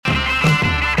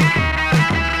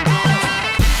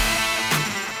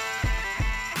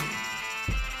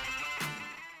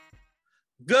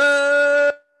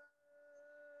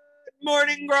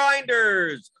morning,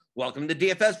 grinders. Welcome to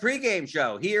DFS pregame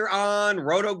show here on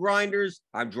Roto Grinders.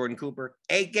 I'm Jordan Cooper,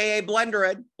 aka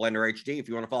Blenderhead, Blender HD, if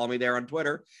you want to follow me there on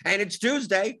Twitter. And it's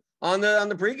Tuesday on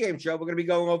the pregame show. We're going to be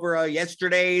going over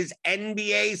yesterday's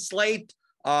NBA slate,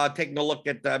 taking a look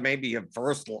at maybe a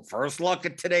first look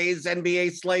at today's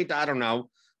NBA slate. I don't know,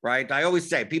 right? I always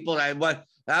say people,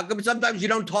 how come sometimes you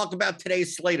don't talk about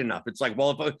today's slate enough? It's like,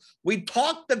 well, if we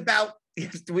talked about the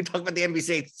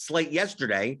NBA slate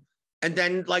yesterday, and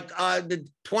then like the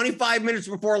 25 minutes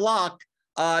before lock,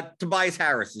 Tobias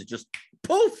Harris is just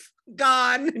poof,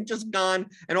 gone, just gone.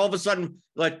 And all of a sudden,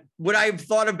 like, would I have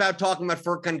thought about talking about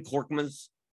Furkan Korkmaz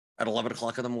at 11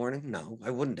 o'clock in the morning? No,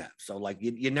 I wouldn't have. So, like,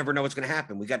 you never know what's going to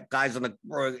happen. We got guys on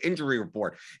the injury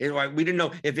report. We didn't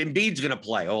know if Embiid's going to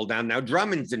play. Hold down now.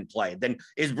 Drummond's in play. Then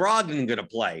is Brogdon going to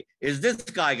play? Is this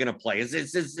guy going to play? Is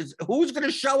who's going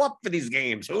to show up for these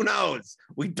games? Who knows?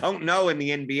 We don't know in the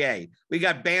NBA. We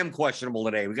got Bam questionable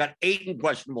today. We got Ayton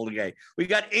questionable today. We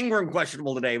got Ingram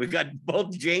questionable today. We got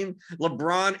both James,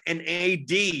 LeBron, and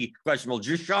AD questionable.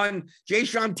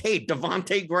 Jayshawn Tate,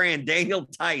 Devontae Graham, Daniel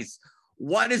Tice.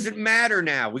 What does it matter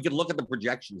now? We could look at the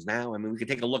projections now. I mean, we could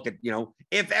take a look at,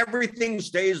 if everything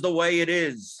stays the way it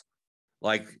is,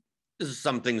 like, this is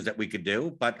some things that we could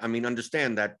do. But, I mean,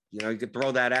 understand that, you could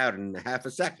throw that out in half a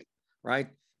second, right?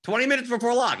 20 minutes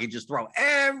before lock, you just throw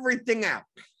everything out.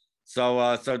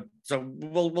 So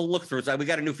we'll look through it. So we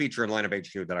got a new feature in Lineup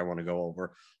HQ that I want to go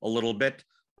over a little bit.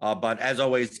 But as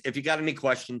always, if you got any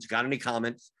questions, got any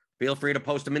comments, feel free to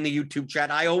post them in the YouTube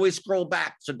chat. I always scroll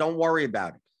back, so don't worry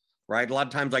about it. Right. A lot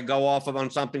of times I go off on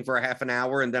something for a half an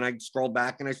hour and then I scroll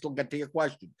back and I still get to your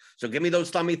question. So give me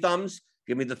those thummy thumbs.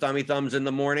 Give me the thummy thumbs in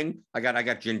the morning. I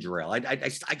got ginger ale.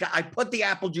 I put the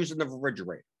apple juice in the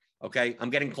refrigerator. Okay. I'm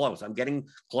getting close. I'm getting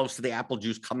close to the apple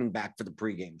juice coming back for the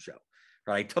pregame show.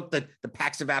 Right. I took the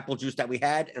packs of apple juice that we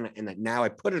had and now I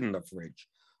put it in the fridge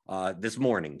this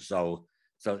morning. So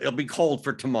it'll be cold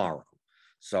for tomorrow.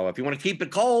 So if you want to keep it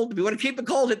cold,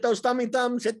 hit those thummy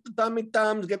thumbs, hit the thummy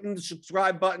thumbs, get the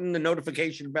subscribe button, the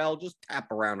notification bell, just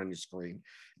tap around on your screen.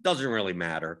 It doesn't really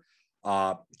matter.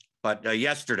 But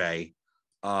yesterday,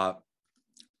 find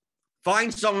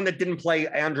someone that didn't play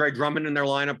Andre Drummond in their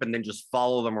lineup and then just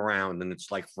follow them around and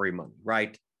it's like free money,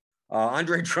 right?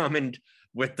 Andre Drummond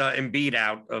with Embiid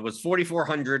out was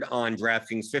 4,400 on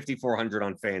DraftKings, 5,400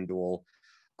 on FanDuel,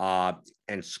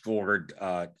 and scored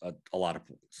a lot of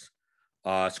points.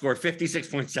 Scored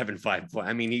 56.75 points.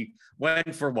 I mean, he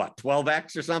went for what,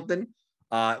 12x or something?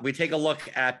 We take a look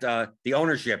at the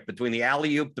ownership between the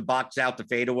alley-oop, the box out, the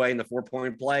fadeaway, and the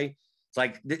 4-point play. It's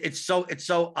like it's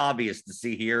so obvious to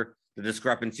see here the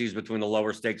discrepancies between the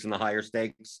lower stakes and the higher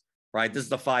stakes. Right? This is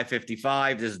the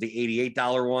 $5.55. This is the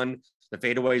 $88 one. The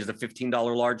fadeaway is the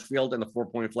 $15 large field, and the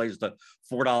 4-point play is the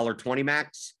 $4.20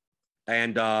 max.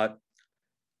 And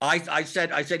I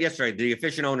said yesterday, the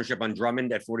efficient ownership on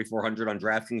Drummond at 4,400 on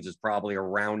DraftKings is probably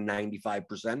around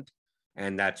 95%.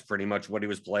 And that's pretty much what he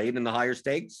was played in the higher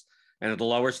stakes. And at the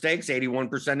lower stakes,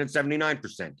 81% and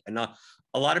 79%. And a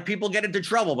lot of people get into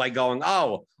trouble by going,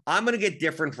 oh, I'm going to get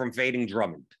different from fading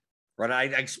Drummond. Right? I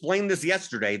explained this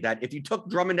yesterday that if you took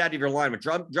Drummond out of your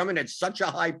lineup, Drummond had such a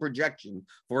high projection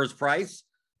for his price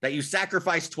that you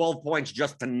sacrifice 12 points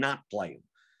just to not play him.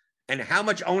 And how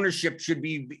much ownership should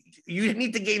be? You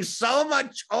need to gain so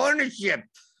much ownership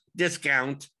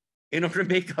discount in order to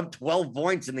make up 12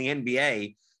 points in the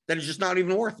NBA that it's just not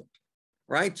even worth it,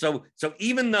 right? So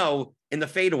even though in the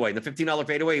fadeaway, the $15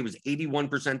 fadeaway, he was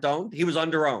 81% owned, he was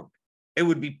under owned. It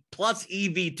would be plus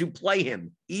EV to play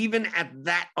him, even at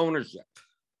that ownership.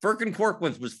 Furkan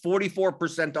Korkmaz was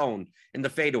 44% owned in the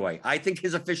fadeaway. I think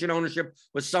his efficient ownership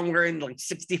was somewhere in like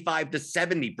 65 to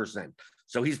 70%.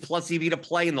 So he's plus EV to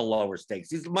play in the lower stakes.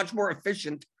 He's much more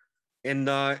efficient in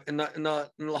the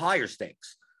higher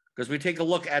stakes because we take a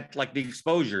look at like the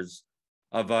exposures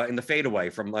of in the fadeaway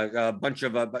from like a bunch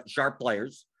of sharp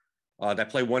players that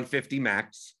play 150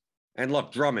 max. And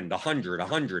look, Drummond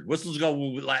 100. Whistles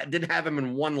go didn't have him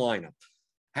in one lineup.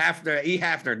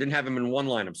 Hafner didn't have him in one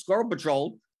lineup. Squirrel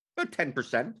Patrol about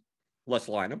 10% less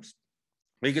lineups.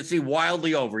 But you can see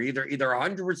wildly over either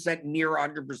 100%, near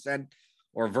 100%.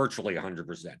 Or virtually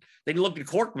 100%. Then you look at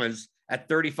Korkmaz at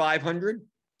 3,500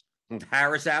 with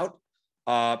Harris out.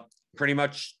 Pretty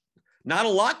much not a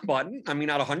lock button. I mean,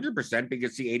 not 100%, but you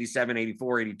can see 87,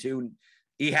 84, 82.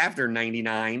 Hafner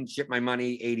 99, Ship My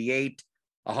Money 88,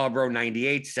 Hubro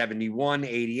 98, 71,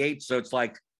 88. So it's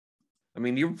like, I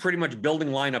mean, you were pretty much building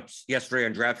lineups yesterday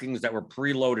on DraftKings that were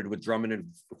preloaded with Drummond and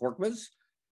Korkmaz.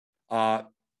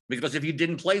 Because if you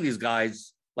didn't play these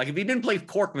guys, like if you didn't play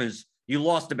Korkmaz, you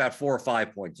lost about 4 or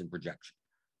 5 points in projection.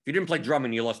 If you didn't play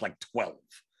Drummond, you lost like 12.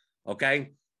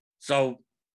 Okay. So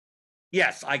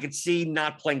yes, I could see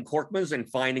not playing Korkmaz and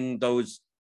finding those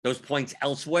points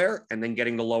elsewhere and then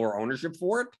getting the lower ownership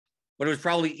for it. But it was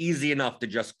probably easy enough to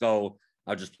just go,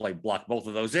 I'll just block both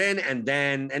of those in, and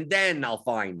then I'll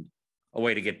find a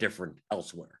way to get different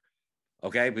elsewhere.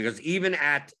 Okay, because even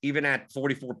at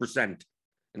 44%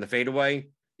 in the fadeaway,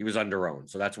 he was under owned.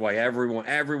 So that's why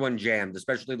everyone jammed,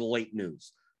 especially the late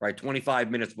news, right?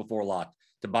 25 minutes before lock,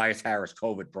 Tobias Harris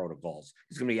COVID protocols.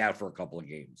 He's going to be out for a couple of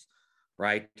games,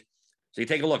 right? So you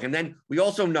take a look, and then we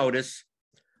also notice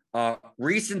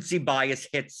recency bias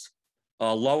hits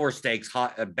lower stakes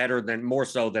more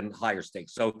so than higher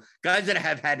stakes. So guys that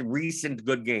have had recent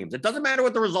good games, it doesn't matter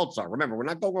what the results are. Remember, we're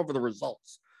not going over the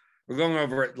results. We're going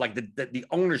over like the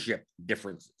ownership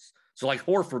differences. So like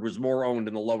Horford was more owned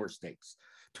in the lower stakes,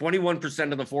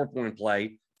 21% of the 4-point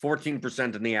play,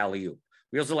 14% in the alley-oop.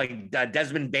 We also like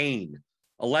Desmond Bain,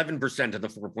 11% of the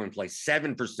 4-point play,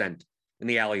 7% in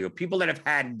the alley-oop. People that have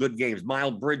had good games,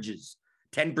 Miles Bridges,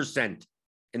 10%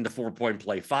 in the 4-point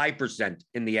play, 5%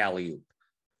 in the alley-oop,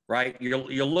 right?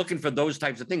 You're looking for those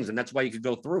types of things. And that's why you could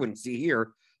go through and see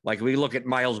here, like we look at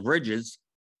Miles Bridges,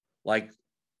 like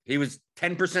he was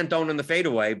 10% owned in the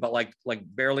fadeaway, but like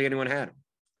barely anyone had him,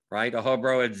 right?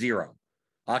 Ahobro had 0.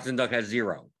 Oxenduck has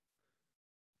 0.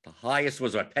 The highest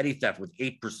was a petty theft with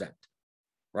 8%,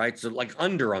 right? So like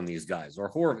under on these guys,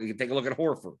 or Horford. You can take a look at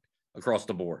Horford across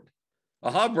the board.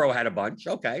 Ahobro had a bunch,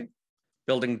 okay,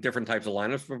 building different types of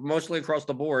lineups, but mostly across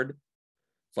the board.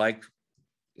 It's like,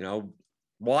 you know,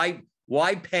 why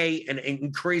pay an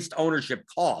increased ownership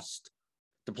cost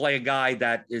to play a guy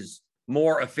that is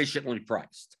more efficiently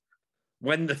priced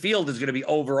when the field is going to be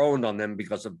over-owned on them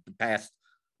because of the past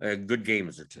good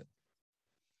games or two,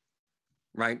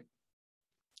 right?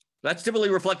 That's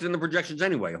typically reflected in the projections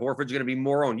anyway. Horford's going to be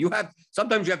more owned.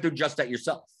 Sometimes you have to adjust that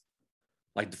yourself,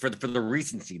 like for the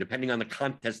recency, depending on the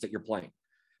contest that you're playing.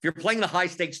 If you're playing the high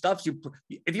stakes stuff,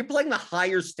 if you're playing the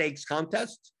higher stakes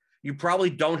contests, you probably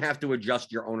don't have to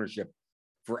adjust your ownership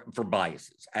for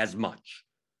biases as much,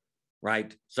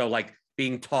 right? So like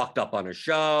being talked up on a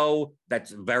show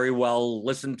that's very well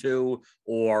listened to,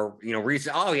 or, you know,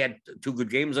 recent, he had 2 good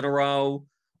games in a row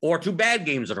or 2 bad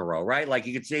games in a row, right? Like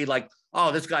you could say like,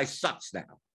 oh, this guy sucks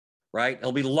now, right?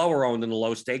 He'll be lower owned in the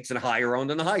low stakes and higher owned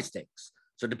in the high stakes.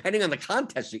 So depending on the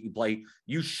contest that you play,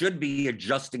 you should be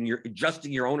adjusting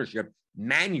your ownership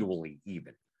manually,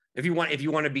 even if you want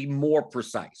to be more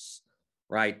precise,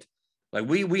 right? Like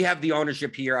we have the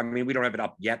ownership here. I mean, we don't have it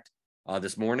up yet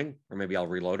this morning, or maybe I'll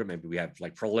reload it. Maybe we have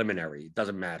like preliminary. It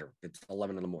doesn't matter. It's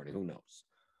 11 in the morning. Who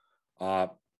knows?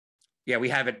 Yeah, we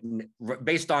have it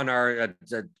based on our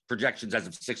projections as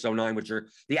of 6:09, which are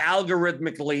the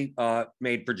algorithmically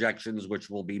made projections, which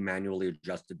will be manually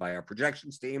adjusted by our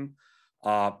projections team.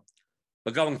 But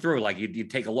going through, like you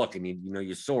take a look and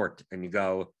you sort and you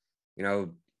go, you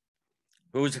know,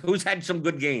 who's had some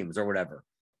good games or whatever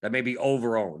that may be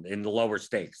over-owned in the lower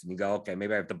stakes, and you go, okay,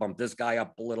 maybe I have to bump this guy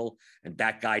up a little and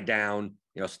that guy down,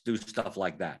 you know, do stuff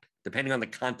like that, depending on the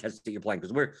contest that you're playing,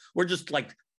 because we're just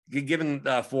like given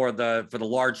for the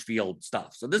large field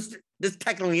stuff. So this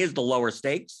technically is the lower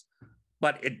stakes,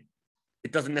 but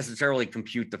it doesn't necessarily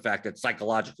compute the fact that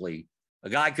psychologically a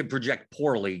guy could project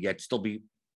poorly yet still be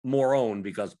more owned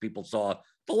because people saw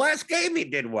the last game he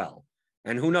did well.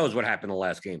 And who knows what happened the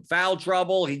last game? Foul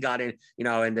trouble, he got in, you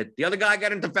know, and the other guy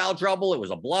got into foul trouble. It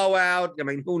was a blowout. I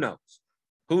mean, who knows?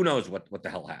 Who knows what the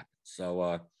hell happened?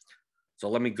 So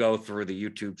let me go through the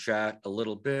YouTube chat a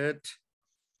little bit.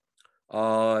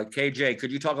 KJ,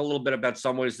 could you talk a little bit about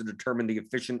some ways to determine the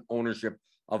efficient ownership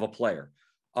of a player?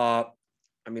 I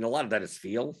mean, a lot of that is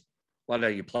feel. A lot of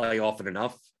that you play often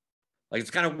enough. Like, it's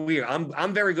kind of weird.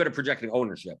 I'm very good at projecting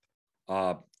ownership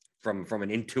from an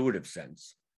intuitive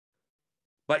sense.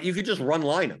 But you could just run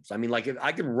lineups. I mean, like, if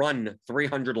I could run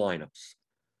 300 lineups,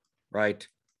 right,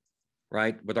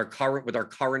 with our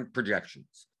current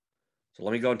projections. So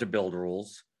let me go into build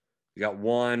rules. You got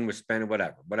one, we're spending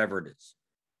whatever it is.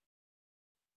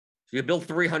 So you build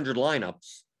 300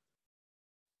 lineups.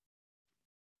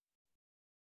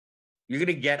 You're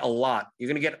going to get a lot. You're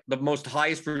going to get the most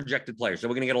highest projected players. So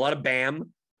we're going to get a lot of Bam.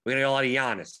 We're going to get a lot of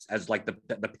Giannis as like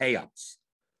the pay-ups.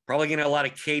 Probably going to get a lot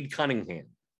of Cade Cunningham.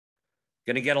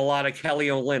 Going to get a lot of Kelly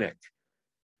Olynyk.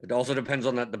 It also depends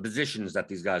on the positions that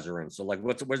these guys are in. So like,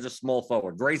 where's the small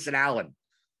forward? Grayson Allen.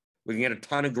 We can get a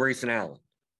ton of Grayson Allen.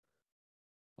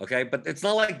 Okay, but it's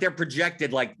not like they're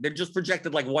projected they're just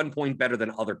projected like 1 point better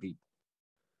than other people.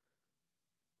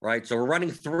 Right? So we're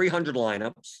running 300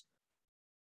 lineups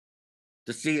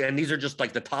to see, and these are just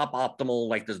like the top optimal,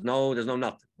 like there's no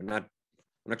nothing. We're not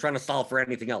I'm not trying to solve for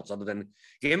anything else other than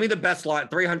give me the best line,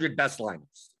 300 best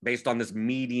lineups based on this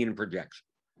median projection.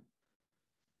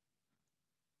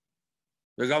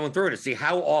 They're going through it to see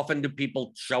how often do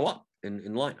people show up in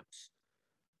lineups.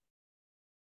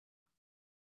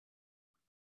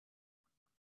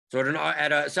 So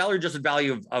at a salary adjusted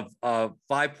value of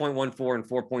 5.14 and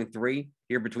 4.3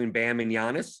 here between Bam and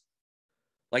Giannis,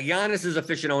 like Giannis's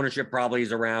efficient ownership probably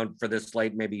is around for this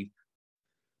slate, maybe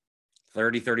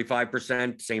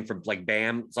 30-35%. Same for like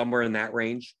Bam, somewhere in that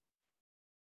range.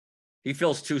 He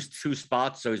fills two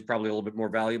spots, so he's probably a little bit more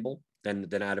valuable than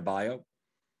Adebayo.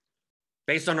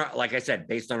 Based on our, like I said,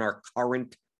 based on our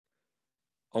current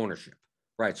ownership.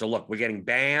 Right. So look, we're getting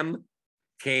Bam,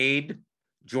 Cade,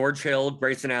 George Hill,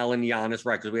 Grayson Allen, Giannis,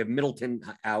 right? Because we have Middleton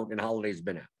out and Holiday's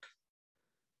been out.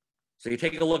 So you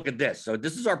take a look at this. So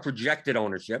this is our projected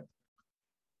ownership,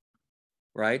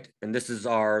 right? And this is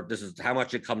how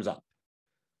much it comes up.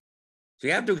 So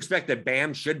you have to expect that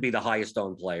Bam should be the highest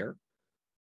owned player.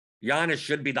 Giannis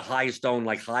should be the highest owned,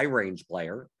 like high range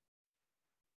player.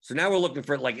 So now we're looking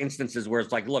for like instances where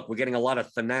it's like, look, we're getting a lot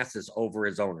of Thanasis over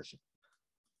his ownership.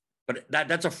 But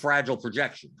that's a fragile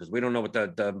projection because we don't know what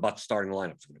the Bucks starting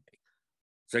lineup is going to be.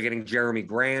 So you're getting Jeremy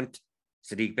Grant,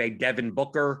 Saddiq Bey, Devin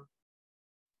Booker,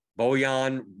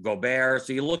 Bojan, Gobert.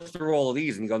 So you look through all of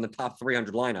these and you go in the top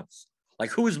 300 lineups.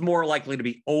 Like who's more likely to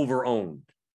be over-owned?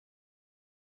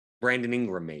 Brandon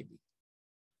Ingram, maybe.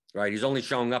 Right? He's only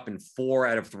showing up in 4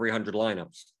 out of 300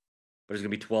 lineups. But he's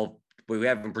going to be 12. But we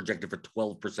have him projected for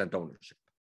 12% ownership.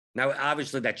 Now,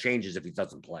 obviously, that changes if he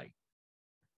doesn't play.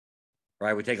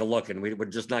 Right? We take a look, and we're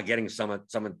just not getting some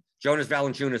Jonas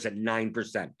Valanciunas at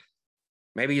 9%.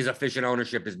 Maybe his efficient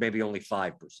ownership is maybe only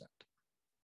 5%.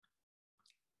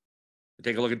 We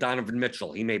take a look at Donovan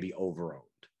Mitchell. He may be over-owned.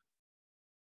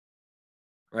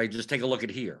 Right? Just take a look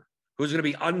at here. Who's going to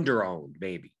be under-owned,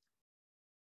 maybe?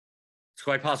 It's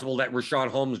quite possible that Rashawn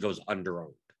Holmes goes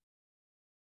under-owned.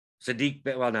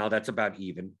 Saddiq, well, now that's about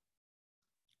even.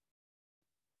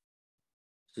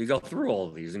 So you go through all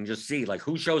of these and just see like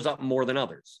who shows up more than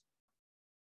others.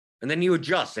 And then you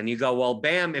adjust and you go, well,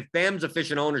 Bam, if Bam's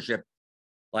efficient ownership,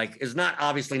 like is not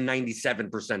obviously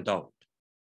 97% owned,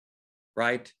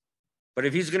 right? But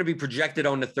if he's going to be projected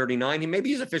owned at 39,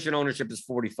 maybe his efficient ownership is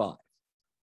 45.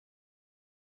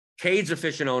 Cade's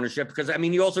efficient ownership, because I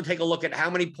mean, you also take a look at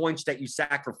how many points that you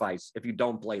sacrifice if you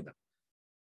don't play them.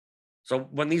 So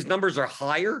when these numbers are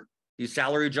higher, these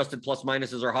salary adjusted plus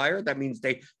minuses are higher, that means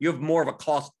you have more of a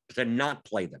cost to not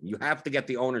play them. You have to get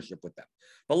the ownership with them.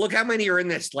 But look how many are in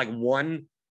this, like 1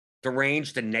 to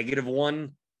range to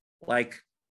 -1. Like,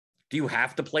 do you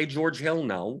have to play George Hill?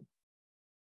 No.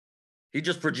 He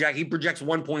projects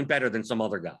 1 point better than some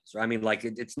other guys. I mean, like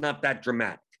it's not that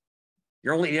dramatic.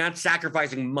 You're not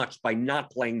sacrificing much by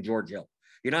not playing George Hill.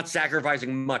 You're not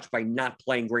sacrificing much by not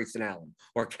playing Grayson Allen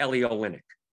or Kelly Olynyk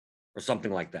or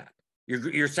something like that.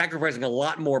 You're sacrificing a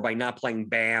lot more by not playing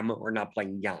Bam or not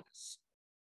playing Giannis.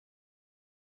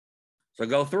 So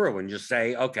go through and just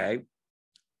say, okay,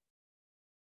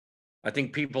 I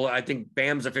think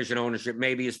Bam's efficient ownership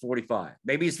maybe is 45.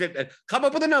 Maybe he's 50. Come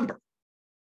up with a number.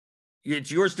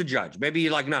 It's yours to judge. Maybe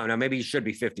you're like, no, maybe he should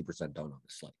be 50% owned on the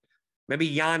slate.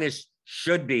 Maybe Giannis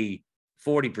should be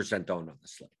 40% owned on the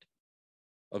slate.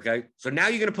 Okay. So now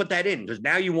you're going to put that in because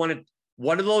now you want it.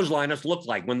 What do those lineups look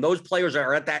like? When those players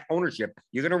are at that ownership,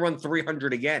 you're going to run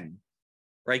 300 again,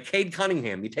 right? Cade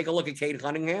Cunningham, you take a look at Cade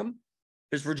Cunningham,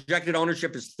 his projected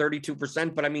ownership is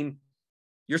 32%, but I mean,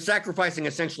 you're sacrificing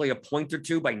essentially a point or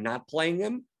two by not playing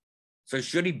him. So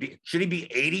should he be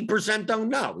 80%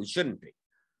 owned? No, he shouldn't be.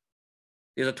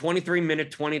 He's a 23-minute,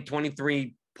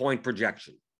 23 point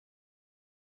projection.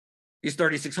 He's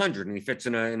 3,600 and he fits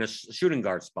in a shooting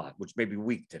guard spot, which may be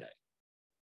weak today.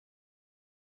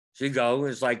 So you go,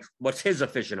 it's like, what's his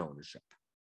efficient ownership?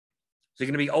 Is he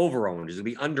going to be over-owned? Is he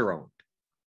going to be under-owned?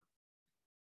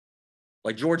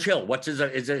 Like George Hill,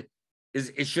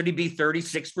 should he be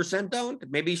 36% owned?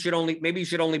 Maybe he should only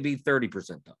be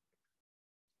 30% owned.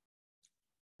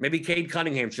 Maybe Cade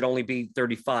Cunningham should only be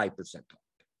 35% owned.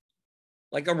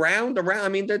 Like around, I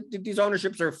mean, these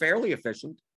ownerships are fairly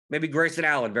efficient. Maybe Grayson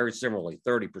Allen, very similarly,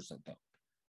 30% owned.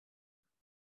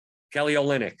 Kelly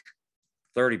Olynyk,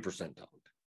 30% owned.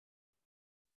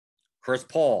 Chris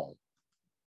Paul,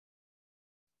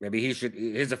 maybe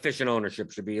his efficient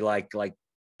ownership should be like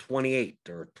 28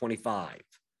 or 25.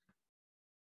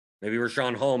 Maybe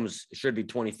Rashawn Holmes should be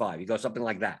 25. You go something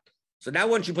like that. So now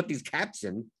once you put these caps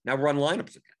in, now run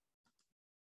lineups again.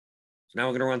 So now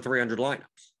we're going to run 300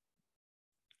 lineups.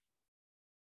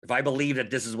 If I believe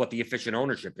that this is what the efficient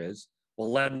ownership is,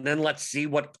 well, then let's see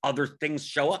what other things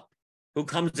show up. who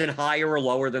comes in higher or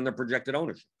lower than the projected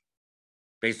ownership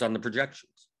based on the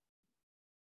projections.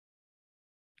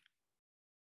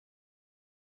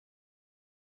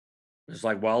 It's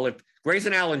like, well, if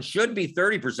Grayson Allen should be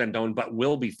 30% owned, but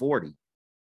will be 40,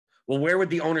 well, where would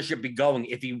the ownership be going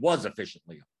if he was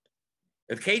efficiently owned?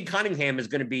 If Cade Cunningham is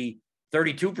going to be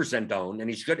 32% owned, and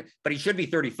he should be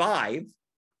 35,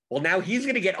 well, now he's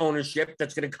going to get ownership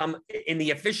that's going to come in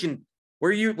the efficient,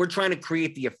 we're trying to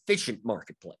create the efficient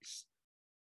marketplace.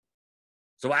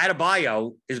 So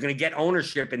Adebayo is going to get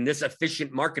ownership in this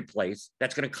efficient marketplace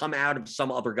that's going to come out of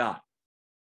some other guy,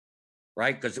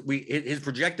 right? Because his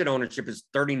projected ownership is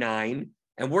 39,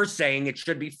 and we're saying it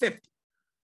should be 50.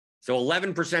 So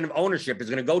 11% of ownership is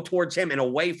going to go towards him and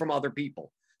away from other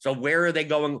people. So where are they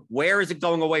going? Where is it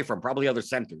going away from? Probably other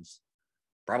centers,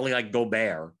 probably like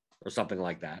Gobert or something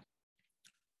like that.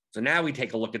 So now we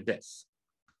take a look at this.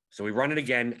 So we run it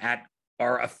again at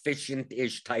our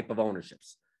efficient-ish type of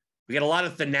ownerships. We get a lot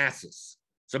of Thanasis.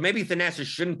 So maybe Thanasis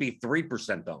shouldn't be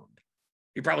 3% owned.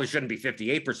 He probably shouldn't be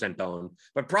 58% owned,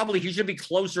 but probably he should be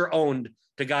closer owned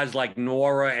to guys like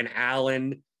Nora and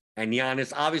Allen and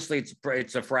Giannis. Obviously,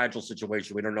 it's a fragile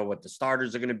situation. We don't know what the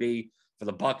starters are going to be for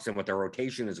the Bucks and what their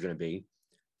rotation is going to be.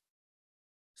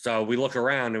 So we look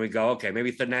around and we go, okay,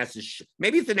 maybe Thanasis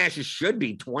should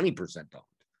be 20% owned.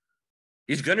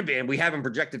 He's going to be, and we have him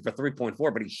projected for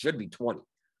 3.4, but he should be 20.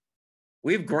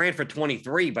 We have Grant for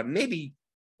 23, but maybe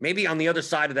on the other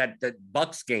side of that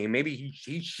Bucks game, maybe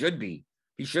he should be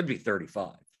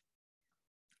 35.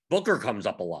 Booker comes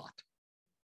up a lot.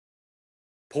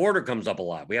 Porter comes up a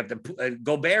lot. We have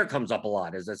Gobert comes up a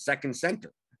lot as a second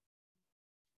center.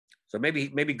 So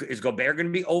maybe is Gobert going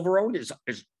to be overowned? Is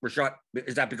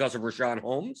that because of Rashawn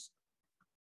Holmes?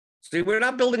 See, we're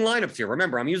not building lineups here.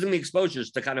 Remember, I'm using the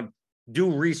exposures to kind of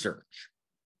do research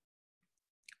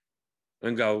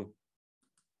and go,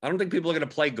 I don't think people are going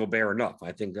to play Gobert enough.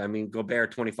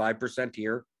 Gobert 25%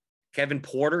 here. Kevin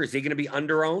Porter, is he going to be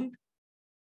underowned?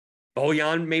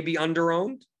 Bojan may be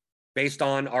underowned based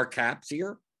on our caps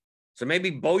here. So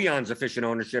maybe Bojan's efficient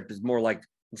ownership is more like,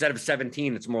 instead of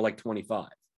 17, it's more like 25.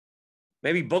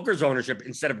 Maybe Booker's ownership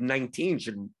instead of 19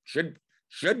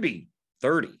 should be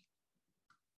 30.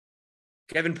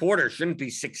 Kevin Porter shouldn't be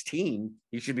 16.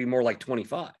 He should be more like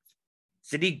 25.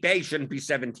 Sadiq Bey shouldn't be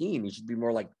 17. He should be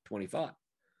more like 25.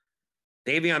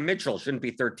 Davion Mitchell shouldn't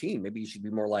be 13. Maybe he should be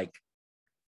more like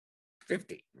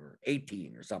 15 or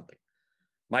 18 or something.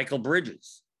 Michael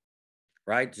Bridges,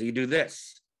 right? So you do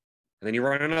this, and then you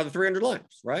run another 300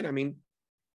 lineups, right? I mean,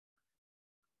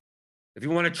 if you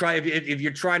want to try, if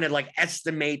you're trying to like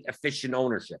estimate efficient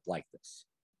ownership like this,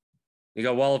 you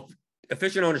go, well,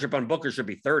 efficient ownership on Booker should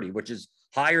be 30, which is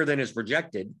higher than is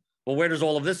projected. Well, where does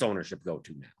all of this ownership go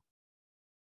to now?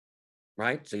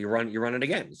 Right? So you run it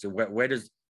again. So where does,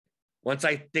 once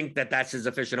I think that that's his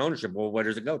efficient ownership, well, where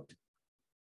does it go to?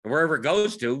 And wherever it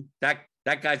goes to, that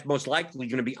guy's most likely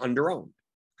going to be underowned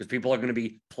because people are going to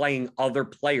be playing other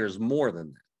players more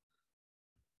than that.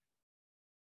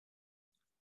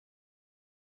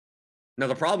 Now,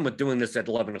 the problem with doing this at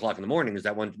 11 o'clock in the morning is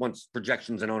that once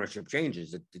projections and ownership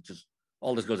changes, it just,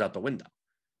 all this goes out the window.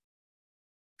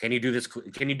 Can you do this?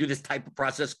 Can you do this type of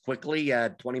process quickly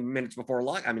 20 minutes before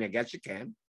lock? I mean, I guess you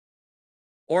can.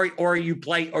 Or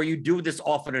you do this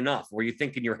often enough, or you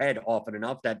think in your head often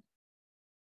enough that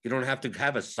you don't have to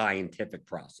have a scientific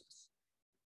process.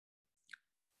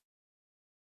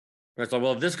 Right, so,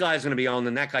 well, if this guy's going to be owned,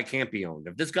 then that guy can't be owned.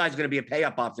 If this guy's going to be a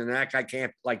pay-up option, then that guy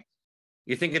can't, like,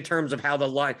 you think in terms of how the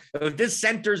line, if this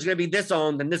center is going to be this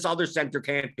owned, then this other center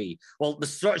can't be. Well, the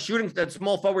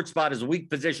small forward spot is a weak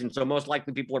position, so most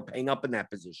likely people are paying up in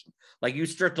that position. Like, you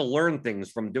start to learn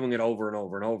things from doing it over and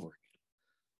over and over again.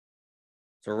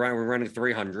 So we're running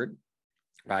 300,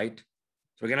 right?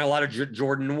 So we're getting a lot of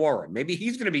Jordan Warren. Maybe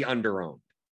he's going to be underowned.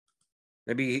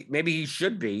 Maybe he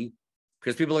should be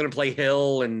because people are going to play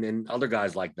Hill and other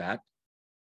guys like that.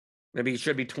 Maybe he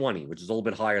should be 20, which is a little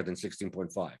bit higher than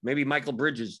 16.5. Maybe Michael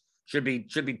Bridges should be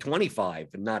 25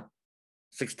 and not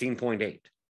 16.8.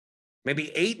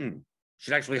 Maybe Ayton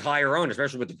should actually be higher owned,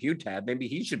 especially with the Q tab. Maybe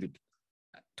he should be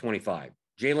 25.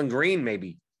 Jalen Green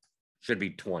maybe should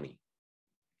be 20.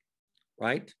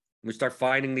 Right? We start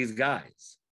finding these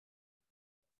guys.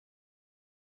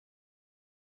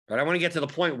 But I want to get to the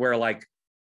point where, like,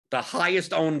 the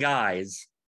highest owned guys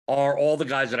are all the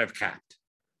guys that I've capped.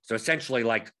 So essentially,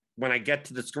 like, when I get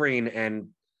to the screen and,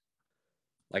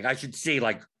 like, I should see,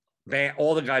 like,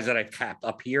 all the guys that I've capped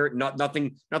up here,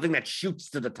 nothing that shoots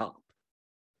to the top.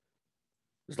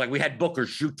 It's like we had Booker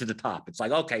shoot to the top. It's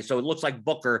like, okay, so it looks like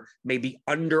Booker may be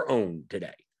under-owned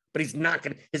today. But he's not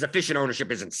going to, his efficient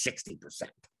ownership isn't 60%.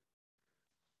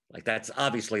 Like that's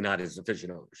obviously not his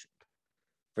efficient ownership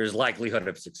for his likelihood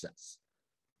of success.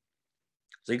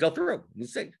 So you go through and you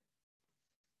see.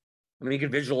 I mean, you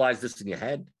can visualize this in your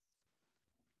head.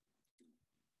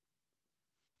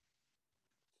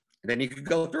 And then you could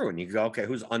go through and you could go, okay,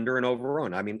 who's under and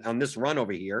overrun? I mean, on this run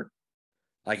over here,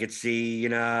 I could see, you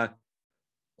know,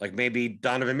 like maybe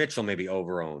Donovan Mitchell may be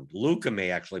overowned. Luka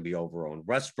may actually be overowned.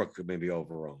 Westbrook may be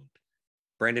overowned.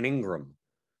 Brandon Ingram.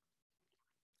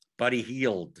 Buddy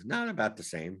Hield, not about the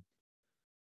same.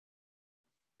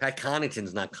 Pat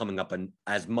Connaughton's not coming up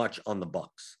as much on the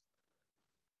Bucks.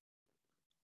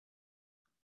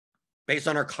 Based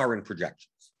on our current projections.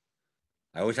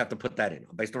 I always have to put that in.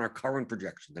 Based on our current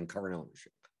projections and current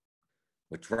ownership,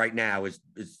 which right now is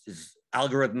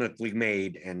algorithmically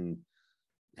made and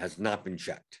has not been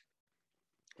checked.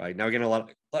 Right now we're getting a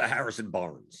lot of Harrison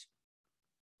Barnes,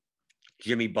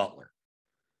 Jimmy Butler.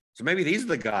 So maybe these are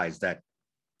the guys that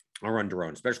are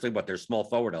under-owned, especially what they're small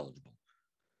forward eligible.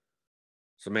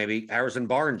 So maybe Harrison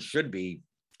Barnes should be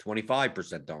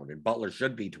 25% owned and Butler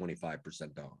should be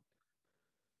 25% owned.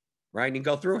 Right? And you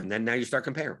go through and then now you start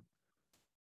comparing.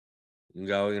 You can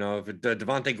go, you know, if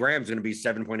Devontae Graham's going to be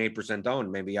 7.8%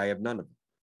 owned, maybe I have none of them.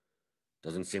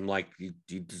 Doesn't seem like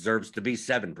he deserves to be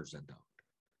 7% owned.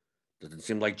 Doesn't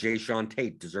seem like Jay Sean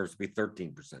Tate deserves to be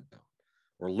 13% owned.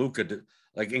 Or Luka,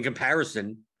 like in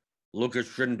comparison, Luka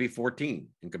shouldn't be 14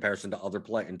 in comparison to other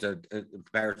play, in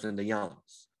comparison to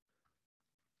Giannis.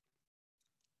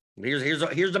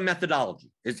 Here's a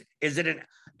methodology. Is it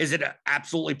an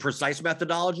absolutely precise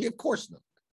methodology? Of course not.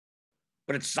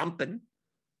 But it's something.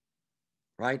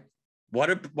 Right? What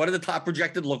do the top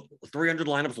projected 300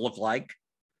 lineups look like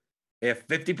if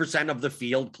 50% of the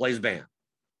field plays Bam?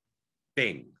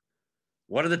 Bing.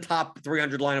 What do the top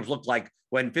 300 lineups look like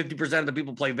when 50% of the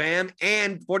people play Bam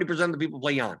and 40% of the people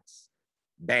play Giannis?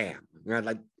 Bam. Right?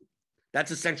 Like, that's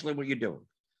essentially what you're doing.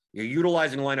 You're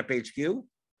utilizing lineup HQ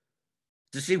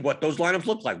to see what those lineups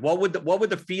look like. What would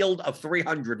the field of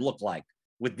 300 look like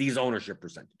with these ownership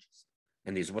percentages?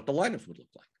 And these are what the lineups would look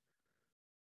like.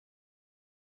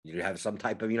 You have some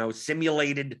type of, you know,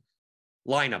 simulated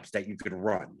lineups that you could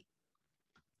run.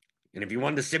 And if you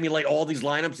wanted to simulate all these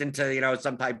lineups into, you know,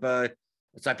 some type of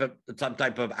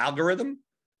algorithm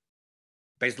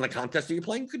based on the contest that you're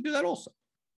playing, you could do that also.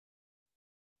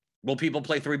 Will people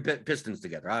play 3 Pistons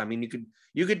together? I mean, you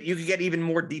could get even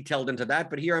more detailed into that,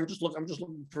 but here I'm just looking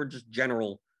for just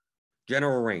general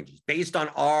ranges based on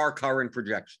our current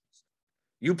projections.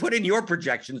 You put in your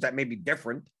projections that may be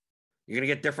different. You're going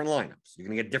to get different lineups. You're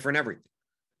going to get different everything.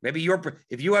 Maybe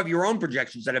if you have your own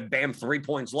projections that have Bam 3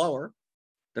 points lower,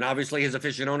 then obviously his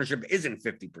efficient ownership isn't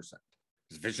 50%.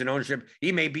 His efficient ownership,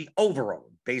 he may be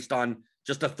over-owned based on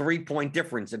just a 3-point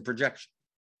difference in projection.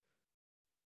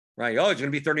 Right? Oh, he's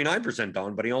going to be 39%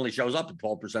 owned, but he only shows up at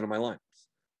 12% of my lineups.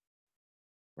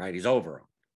 Right? He's over-owned.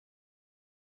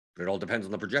 But it all depends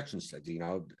on the projections. You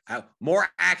know, more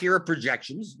accurate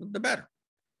projections, the better.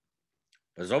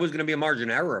 There's always going to be a margin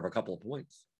of error of a couple of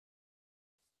points.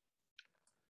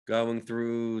 Going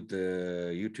through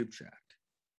the YouTube chat.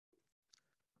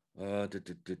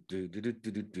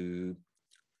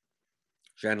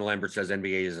 Shannon Lambert says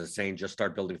NBA is insane. Just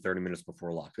start building 30 minutes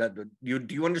before lock. Do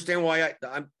you understand why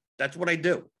that's what I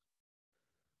do?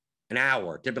 An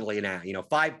hour, typically an hour. You know,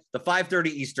 the 5:30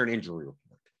 Eastern injury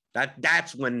report.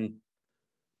 That's when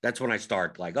I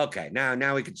start like, okay,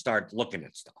 now we can start looking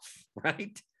at stuff,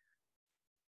 right?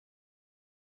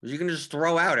 You can just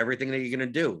throw out everything that you're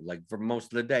going to do, like for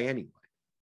most of the day anyway.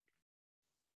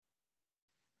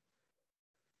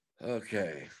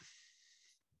 Okay.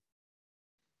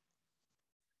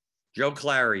 Joe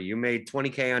Clary, you made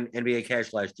 20K on NBA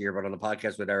Cash last year, but on the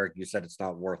podcast with Eric, you said it's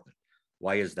not worth it.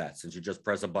 Why is that? Since you just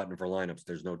press a button for lineups,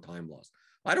 there's no time loss.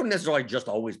 I don't necessarily just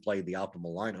always play the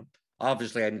optimal lineup.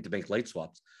 Obviously, I need to make late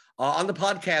swaps. On the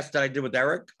podcast that I did with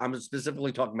Eric, I'm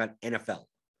specifically talking about NFL,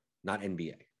 not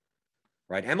NBA.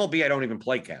 Right? MLB, I don't even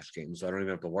play cash games, so I don't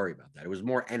even have to worry about that. It was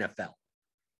more NFL.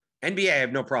 NBA, I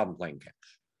have no problem playing cash.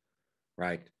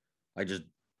 Right? I just,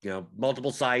 you know,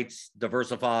 multiple sites,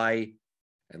 diversify,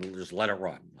 and just let it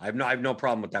run. I have no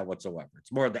problem with that whatsoever.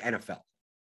 It's more of the NFL.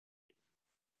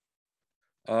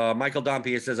 Michael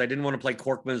Dompier says, I didn't want to play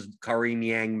Korkmaz, Curry,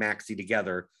 Niang, Maxey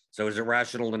together. So is it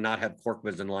rational to not have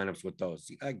Korkmaz in lineups with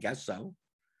those? I guess so.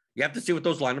 You have to see what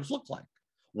those lineups look like.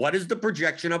 What is the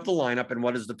projection of the lineup and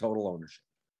what is the total ownership?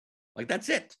 Like, that's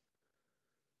it.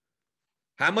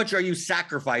 How much are you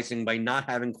sacrificing by not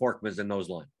having Korkmaz in those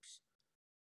lineups?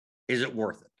 Is it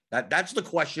worth it? That's the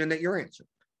question that you're answering.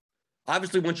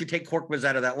 Obviously, once you take Korkmaz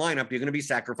out of that lineup, you're going to be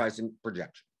sacrificing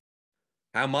projection.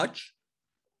 How much?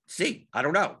 See, I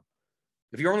don't know.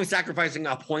 If you're only sacrificing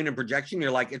a point in projection,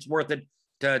 you're like, it's worth it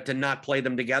to not play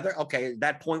them together. Okay,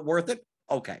 that point worth it?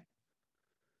 Okay.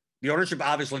 The ownership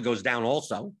obviously goes down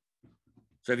also.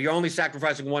 So if you're only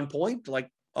sacrificing 1 point, like,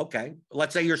 okay,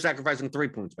 let's say you're sacrificing 3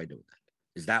 points by doing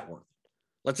that. Is that worth it?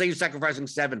 Let's say you're sacrificing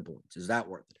 7 points. Is that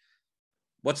worth it?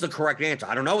 What's the correct answer?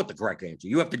 I don't know what the correct answer.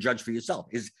 You have to judge for yourself.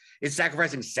 Is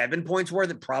sacrificing 7 points worth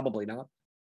it? Probably not.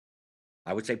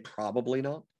 I would say probably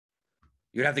not.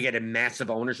 You'd have to get a massive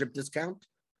ownership discount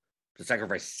to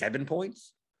sacrifice 7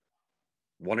 points,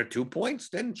 1 or 2 points.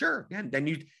 Then sure, yeah,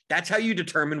 then that's how you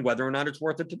determine whether or not it's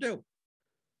worth it to do.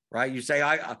 Right? You say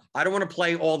I don't want to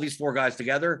play all these 4 guys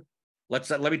together. Let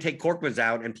me take Korkmaz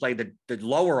out and play the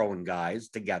lower owned guys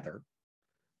together.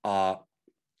 Well,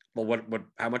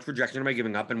 how much projection am I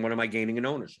giving up, and what am I gaining in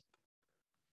ownership?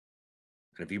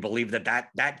 And if you believe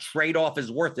that trade-off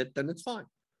is worth it, then it's fine.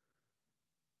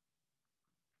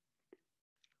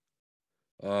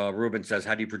 Ruben says,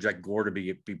 how do you project Gore to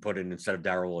be put in instead of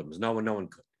Darrell Williams? No one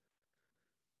could.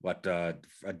 What,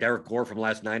 Derek Gore from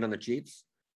last night on the Chiefs?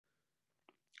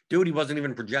 Dude, he wasn't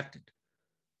even projected.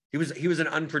 He was an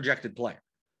unprojected player.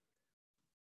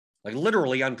 Like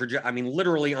literally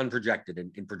unprojected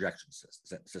in projection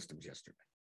systems yesterday.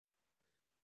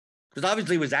 Because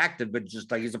obviously he was active, but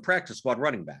just like he's a practice squad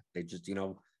running back. They just, you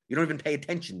don't even pay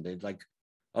attention. They're like,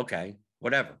 okay,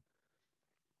 whatever.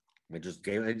 They just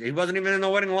he wasn't even in the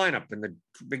winning lineup in the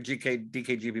big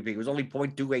DKGPP. It was only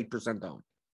 0.28% owned.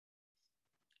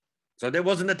 So there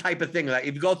wasn't the type of thing that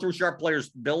if you go through sharp players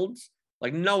builds,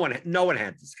 like no one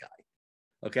had this guy.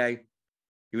 Okay.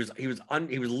 He was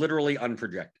literally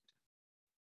unprojected.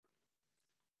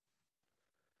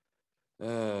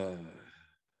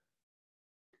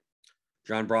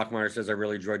 John Brockmeyer says, I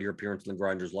really enjoyed your appearance in the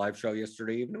Grinders live show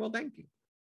yesterday evening. Well, thank you.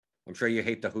 I'm sure you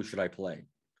hate the who should I play.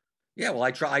 Yeah, well,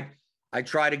 I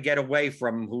try to get away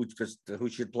from because the who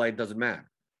should play doesn't matter.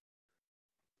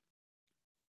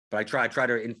 But I try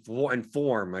to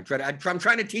inform. I'm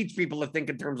trying to teach people to think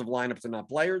in terms of lineups and not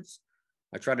players.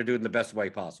 I try to do it in the best way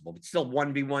possible. But still,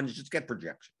 1v1s, just get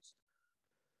projections.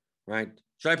 Right?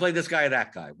 Should I play this guy or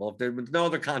that guy? Well, if there's no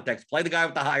other context, play the guy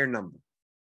with the higher number.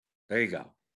 There you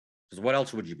go. Because what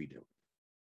else would you be doing?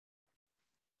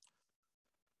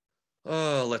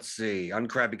 Oh, let's see.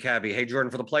 Uncrabby Cabby. Hey,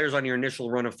 Jordan, for the players on your initial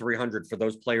run of 300, for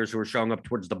those players who are showing up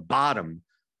towards the bottom,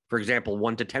 for example,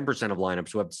 1 to 10% of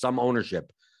lineups who have some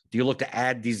ownership, do you look to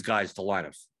add these guys to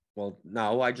lineups? Well,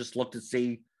 no, I just look to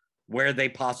see where they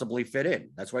possibly fit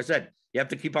in. That's why I said you have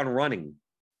to keep on running.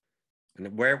 And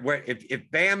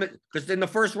if Bam, because in the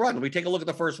first run, we take a look at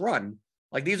the first run,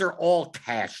 like these are all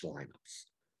cash lineups,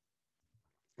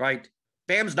 right?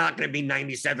 Bam's not going to be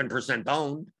 97%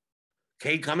 owned.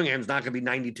 Cade Cunningham's not going to be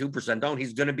 92% owned.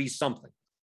 He's going to be something,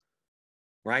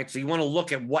 right? So you want to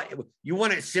look at what you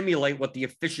want to simulate what the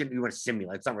efficient, you want to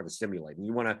simulate. It's not really simulating.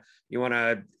 You want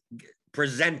to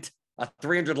present a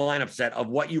 300 lineup set of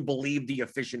what you believe the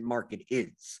efficient market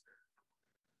is.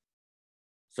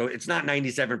 So it's not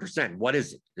 97%. What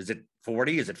is it? Is it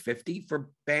 40? Is it 50 for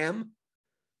Bam?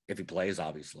 If he plays,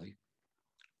 obviously.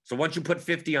 So once you put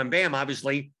 50 on Bam,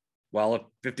 obviously, well,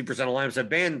 if 50% of lineups have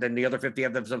Bam, then the other 50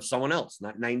 have them from someone else,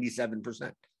 not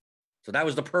 97%. So that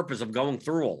was the purpose of going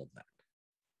through all of that.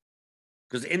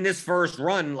 Because in this first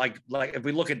run, like if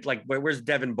we look at where's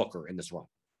Devin Booker in this run,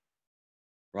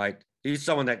 right? He's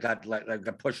someone that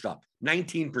got pushed up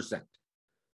 19%.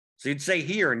 So you'd say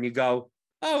here, and you go,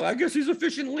 oh, I guess he's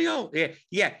efficiently owned.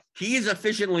 Yeah, he is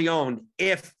efficiently owned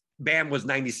if Bam was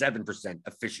 97%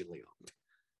 efficiently owned.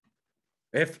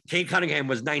 If Cade Cunningham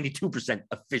was 92%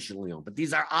 efficiently owned, but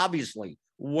these are obviously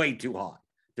way too high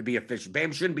to be efficient.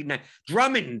 Bam shouldn't be.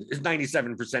 Drummond is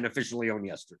 97% efficiently owned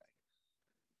yesterday.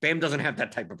 Bam doesn't have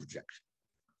that type of projection.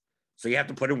 So you have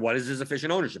to put in what is his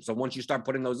efficient ownership. So once you start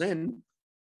putting those in,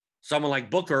 someone like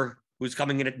Booker, who's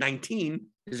coming in at 19,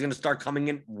 is going to start coming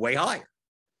in way higher.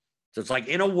 So it's like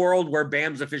in a world where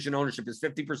Bam's efficient ownership is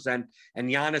 50% and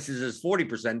Giannis's is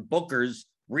 40%, Booker's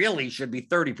really should be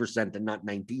 30% and not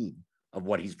 19 of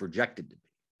what he's projected to be.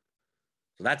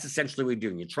 So that's essentially what you're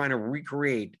doing. You're trying to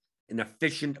recreate an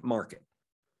efficient market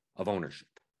of ownership.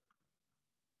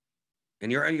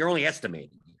 And you're only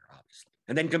estimating here, obviously.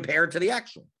 And then compare it to the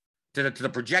actual, to the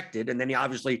projected. And then you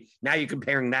obviously, now you're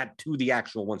comparing that to the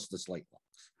actual once the slate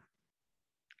locks.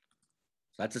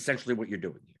 So that's essentially what you're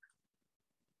doing here.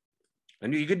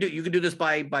 And you could do this you could do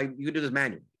this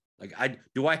manually. Like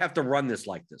do I have to run this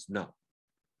like this? No.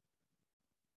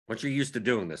 Once you're used to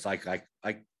doing this, I could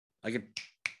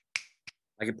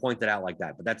point it out like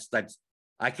that.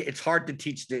 But it's hard to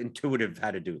teach the intuitive how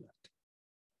to do that.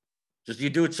 Just you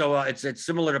do it so it's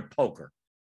similar to poker.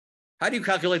 How do you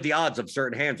calculate the odds of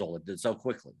certain hands all so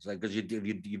quickly? It's like because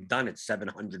you've done it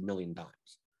 700 million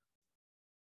times.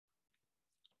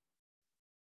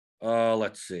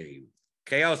 Let's see.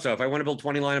 KO. So if I want to build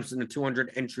 20 lineups in a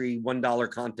 200 entry $1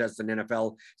 contest in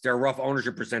NFL, is there a rough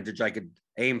ownership percentage I could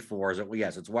aim for? Is it?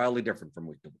 Yes, it's wildly different from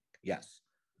week to week. Yes.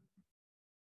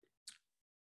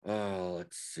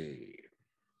 Let's see.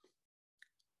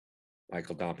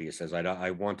 Michael Dompia says,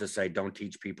 I want to say don't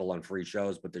teach people on free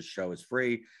shows, but this show is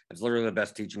free. It's literally the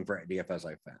best teaching for DFS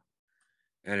I've found.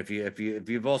 And if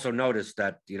you've also noticed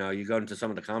that, you know, you go into some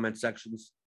of the comment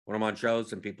sections when I'm on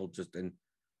shows and people just, and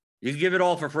you give it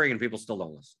all for free and people still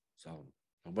don't listen. So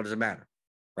what does it matter?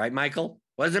 Right, Michael?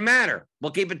 What does it matter?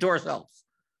 We'll keep it to ourselves.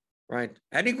 Right?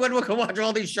 Anyone can watch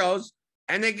all these shows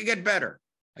and they can get better.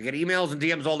 I get emails and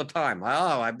DMs all the time.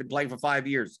 Oh, I've been playing for 5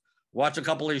 years. Watch a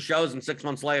couple of these shows and 6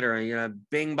 months later, you know,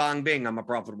 bing, bong, bing, I'm a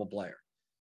profitable player.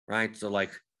 Right? So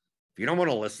like, if you don't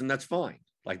want to listen, that's fine.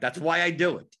 Like, that's why I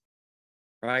do it.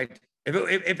 Right?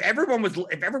 If everyone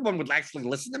would actually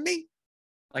listen to me,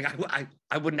 like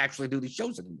I wouldn't actually do these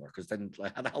shows anymore, because then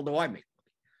like, how the hell do I make money?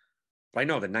 But I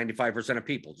know that 95% of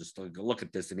people just look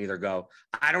at this and either go,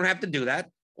 I don't have to do that,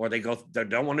 or they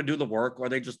don't want to do the work, or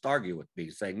they just argue with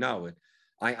me saying, no,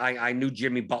 I knew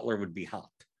Jimmy Butler would be hot,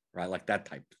 right? Like that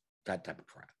type of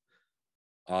crap.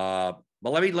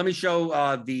 But let me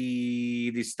show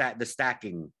the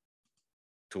stacking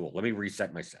tool. Let me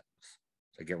reset my settings.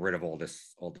 So I get rid of all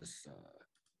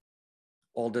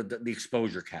the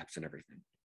exposure caps and everything.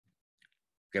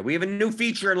 Okay, we have a new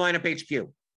feature in Lineup HQ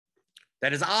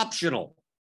that is optional.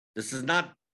 This is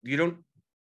not, you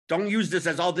don't use this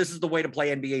as, oh, this is the way to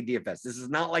play NBA DFS. This is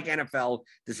not like NFL.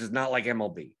 This is not like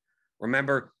MLB.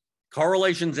 Remember,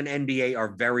 correlations in NBA are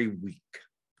very weak.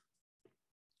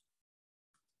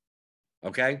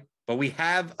 Okay, but we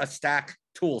have a stack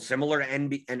tool similar to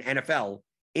NBA and NFL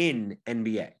in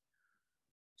NBA.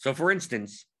 So for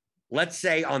instance, let's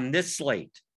say on this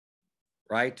slate,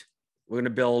 right, we're going to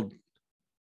build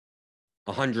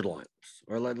 100 lineups,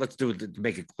 or let's do it to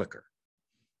make it quicker.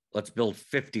 Let's build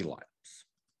 50 lineups.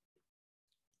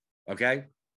 Okay.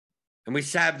 And we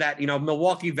have that, you know,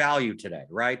 Milwaukee value today,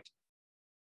 right?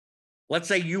 Let's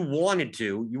say you wanted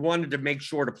to make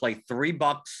sure to play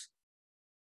 $3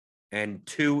 and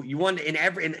 2. You want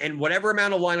in whatever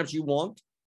amount of lineups you want.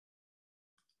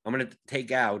 I'm going to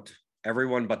take out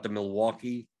everyone but the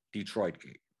Milwaukee Detroit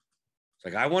game. It's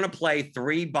like I want to play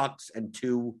 $3 and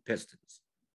 2 Pistons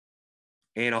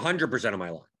in 100% of my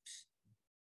lineups,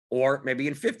 or maybe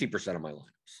in 50% of my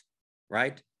lineups,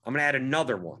 right? I'm going to add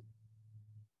another one.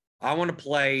 I want to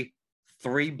play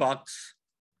 $3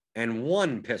 and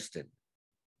 1 Piston.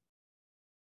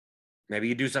 Maybe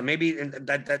you do something. Maybe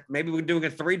maybe we're doing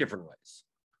it 3 different ways,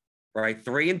 right?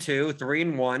 3 and 2, 3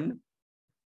 and 1.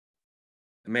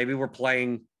 And maybe we're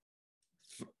playing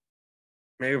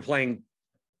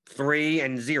 3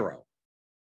 and 0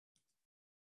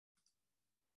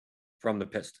 from the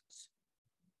Pistons,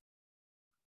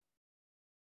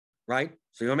 right?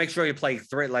 So you'll make sure you play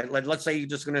 3. Let's say you're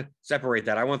just going to separate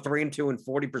that. I want 3 and 2 in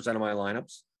 40% of my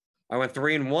lineups. I want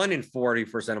 3 and 1 in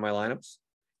 40% of my lineups.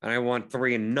 And I want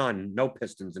 3 and none, no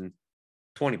Pistons in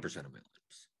 20% of my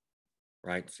lineups,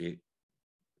 right? See,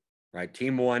 right?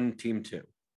 Team 1, team 2,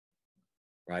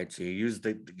 right? So you use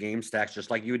the game stacks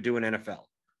just like you would do in NFL,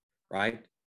 right?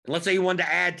 And let's say you wanted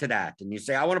to add to that, and you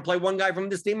say, I want to play one guy from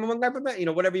this team and one guy from that, you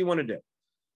know, whatever you want to do.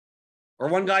 Or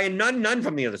one guy and none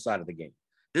from the other side of the game.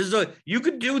 You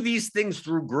could do these things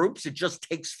through groups. It just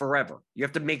takes forever. You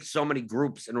have to make so many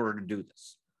groups in order to do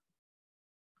this.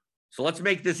 So let's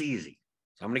make this easy.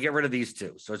 So I'm going to get rid of these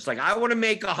 2. So it's like, I want to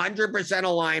make 100% of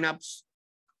lineups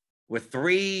with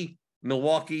 3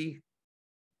 Milwaukee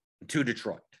and 2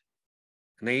 Detroit.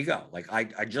 And there you go. Like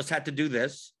I just had to do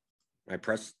this. I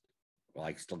press, well,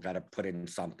 I still got to put in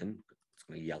something. It's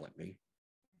going to yell at me.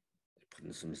 Put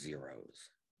in some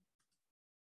zeros.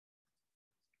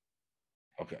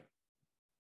 Okay.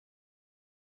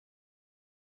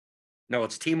 No,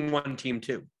 it's team 1, team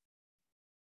 2.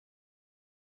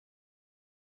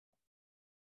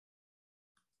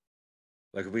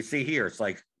 Like if we see here, it's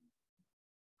like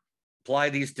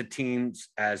apply these to teams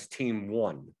as team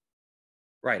 1.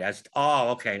 Right.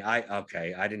 Okay.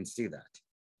 I didn't see that.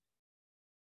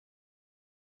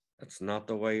 That's not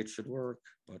the way it should work,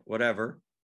 but whatever.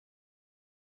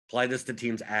 Apply this to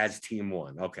teams as team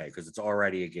 1. Okay, because it's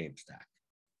already a game stack.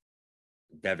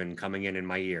 Devin coming in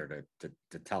my ear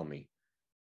to tell me.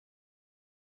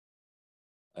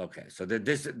 Okay, so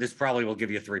this probably will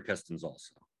give you 3 Pistons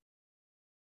also.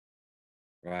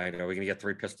 Right? Are we going to get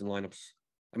 3 Piston lineups?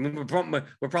 I mean, we're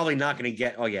probably not going to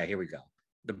get. Oh yeah, here we go.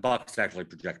 The Bucks actually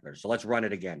project better. So let's run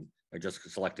it again. by just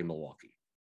selecting Milwaukee.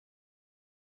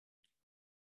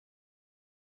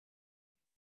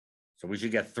 So we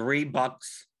should get 3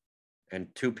 Bucks and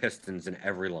 2 Pistons in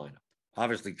every lineup.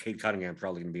 Obviously, Cade Cunningham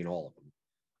probably going to be in all of them.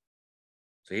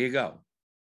 So here you go.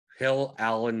 Hill,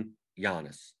 Allen,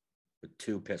 Giannis with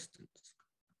 2 Pistons.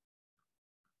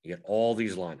 You get all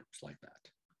these lineups like that.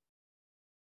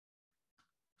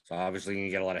 So obviously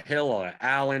you get a lot of Hill, a lot of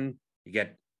Allen. You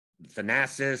get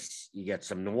Thanasis. You get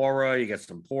some Nwora. You get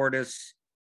some Portis.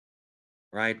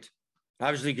 Right?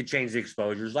 Obviously you could change the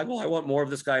exposures. Like, well, I want more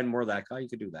of this guy and more of that guy. You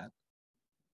could do that.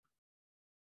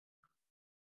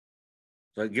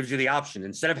 So it gives you the option.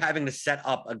 Instead of having to set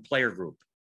up a player group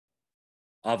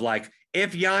of like,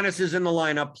 if Giannis is in the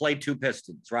lineup, play 2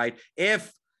 Pistons, right?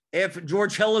 If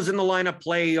George Hill is in the lineup,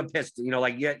 play a Piston. You know,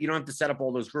 like, you don't have to set up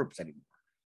all those groups anymore.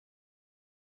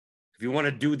 If you want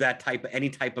to do that any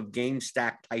type of game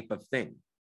stack type of thing.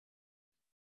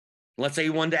 Let's say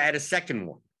you wanted to add a second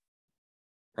one,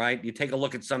 right? You take a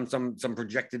look at some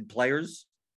projected players.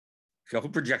 So who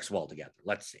projects well together?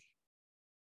 Let's see.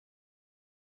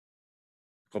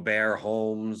 Gobert,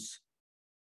 Holmes,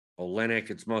 Olynyk.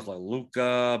 It's most like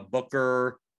Luka,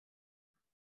 Booker,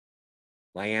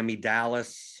 Miami,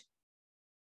 Dallas.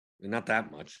 Not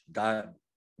that much.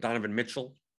 Donovan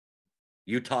Mitchell,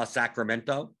 Utah,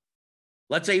 Sacramento.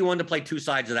 Let's say you wanted to play 2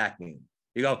 sides of that game.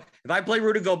 You go, if I play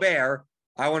Rudy Gobert,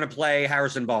 I want to play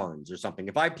Harrison Barnes or something.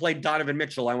 If I play Donovan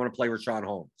Mitchell, I want to play Rashawn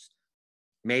Holmes.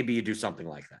 Maybe you do something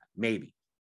like that. Maybe.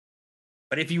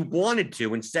 But if you wanted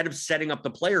to, instead of setting up the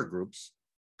player groups,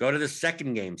 go to the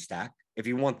second game stack. If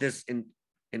you want this in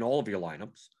all of your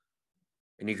lineups,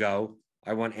 and you go,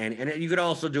 I want, and you could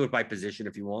also do it by position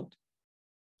if you want.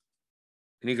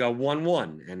 And you go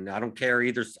 1-1, and I don't care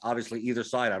either. Obviously, either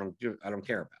side, I don't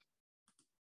care about.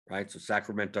 Right? So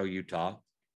Sacramento, Utah.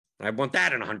 And I want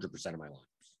that in 100% of my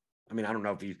lineups. I mean, I don't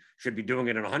know if you should be doing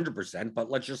it in 100%, but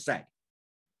let's just say.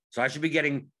 So I should be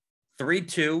getting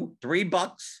 3-2, 3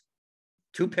 Bucks,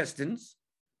 2 Pistons,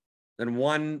 then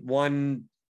one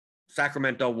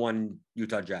Sacramento, 1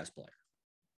 Utah Jazz player.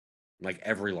 Like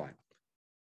every lineup.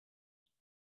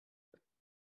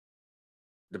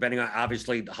 Depending on,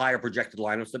 obviously, the higher projected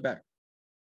lineups, the better.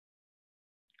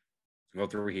 Go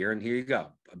through here, and here you go.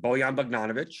 Bojan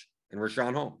Bogdanovic and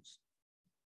Rashawn Holmes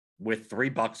with 3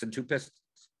 Bucks and 2 Pistons.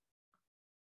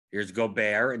 Here's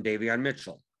Gobert and Davion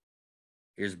Mitchell.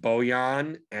 Here's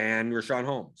Bojan and Rashawn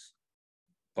Holmes.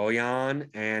 Bojan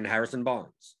and Harrison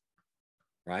Barnes.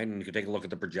 Right? And you can take a look at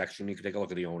the projection. You can take a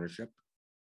look at the ownership.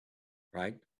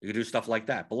 Right? You can do stuff like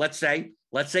that. But let's say,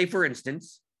 for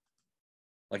instance,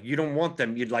 like you don't want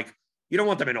them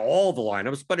in all the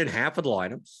lineups, but in half of the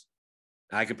lineups.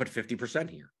 I could put 50%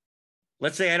 here.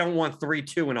 Let's say I don't want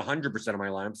 3-2 and 100% of my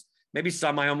lineups. Maybe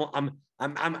some I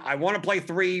want to play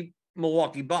 3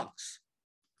 Milwaukee Bucks,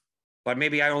 but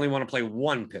maybe I only want to play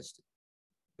 1 Piston,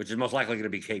 which is most likely going to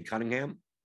be Cade Cunningham.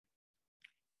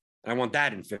 And I want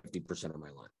that in 50% of my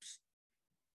lineups.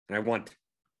 And I want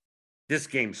this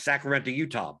game, Sacramento,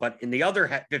 Utah. But in the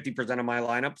other 50% of my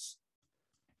lineups,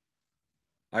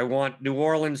 I want New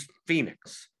Orleans,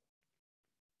 Phoenix.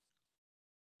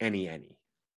 Any.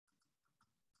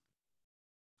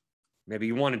 Maybe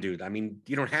you want to do that. I mean,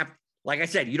 you don't have, like I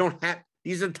said, you don't have,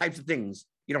 these are the types of things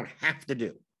you don't have to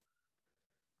do.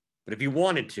 But if you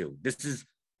wanted to,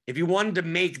 if you wanted to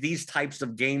make these types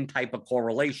of game type of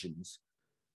correlations,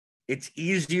 it's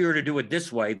easier to do it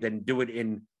this way than do it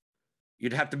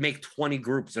you'd have to make 20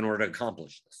 groups in order to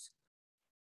accomplish this.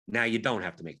 Now you don't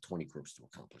have to make 20 groups to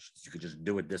accomplish this. You could just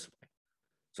do it this way.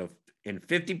 So in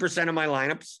 50% of my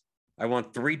lineups, I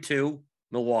want 3-2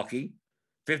 Milwaukee.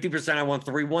 50% I want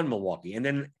 3-1 Milwaukee. And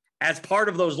then as part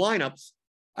of those lineups,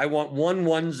 I want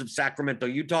 1-1s of Sacramento,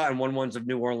 Utah, and 1-1s of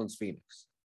New Orleans, Phoenix.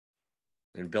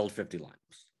 And build 50 lineups.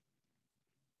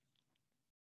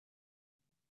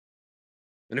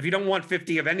 And if you don't want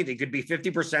 50 of anything, it could be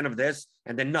 50% of this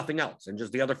and then nothing else. And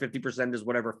just the other 50% is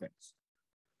whatever fits.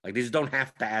 Like these don't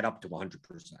have to add up to 100%.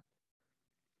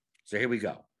 So here we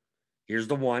go. Here's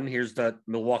the one. Here's the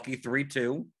Milwaukee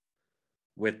 3-2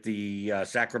 with the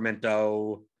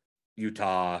Sacramento,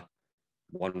 Utah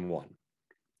 1-1.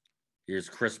 Here's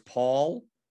Chris Paul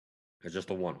as just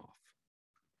a one-off.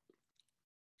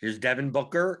 Here's Devin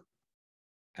Booker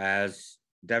as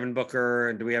Devin Booker.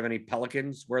 And do we have any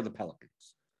Pelicans? Where are the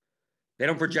Pelicans? They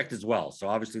don't project as well. So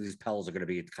obviously these Pels are going to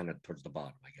be kind of towards the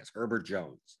bottom, I guess. Herbert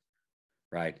Jones,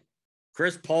 right?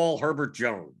 Chris Paul, Herbert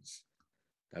Jones.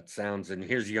 That sounds, and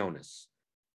here's Jonas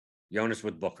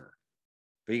with Booker.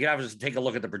 But you can obviously take a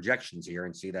look at the projections here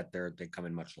and see that they come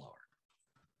in much lower,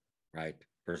 right?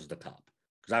 Versus the top.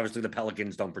 Because obviously the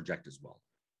Pelicans don't project as well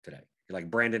today. You're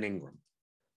like Brandon Ingram.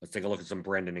 Let's take a look at some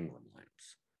Brandon Ingram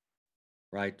lineups,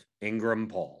 right? Ingram,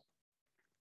 Paul.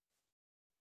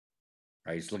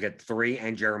 Right, let's look at 3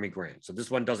 and Jeremy Grant. So this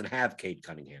one doesn't have Cade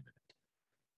Cunningham in it.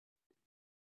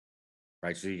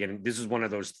 Right, so you're getting, this is one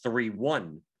of those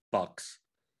 3-1 Bucks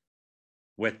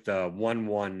with the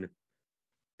 1-1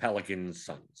 Pelicans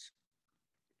Suns.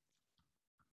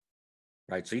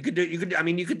 Right, so you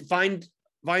could find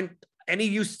any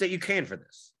use that you can for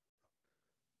this.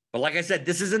 But like I said,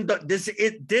 this isn't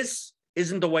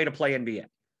the way to play NBA.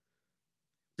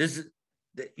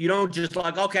 You don't just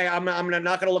like, okay, I'm not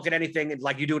going to look at anything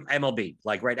like you do at MLB.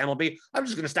 Like, right, MLB, I'm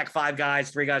just going to stack 5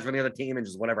 guys, 3 guys from the other team, and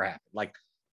just whatever happens. Like,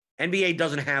 NBA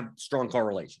doesn't have strong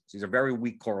correlations. These are very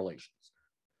weak correlations.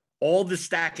 All the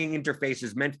stacking interface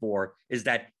is meant for is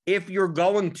that if you're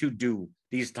going to do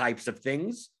these types of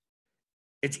things,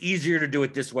 it's easier to do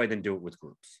it this way than do it with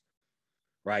groups,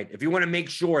 right? If you want to make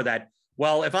sure that,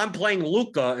 well, if I'm playing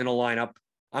Luka in a lineup,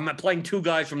 I'm not playing 2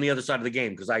 guys from the other side of the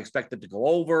game because I expect it to go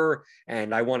over,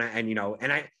 and I want to,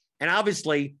 and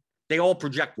obviously they all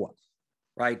project well,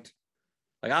 right?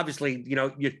 Like obviously,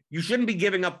 you shouldn't be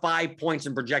giving up 5 points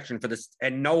in projection for this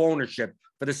and no ownership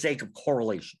for the sake of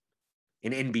correlation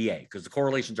in NBA because the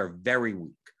correlations are very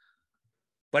weak.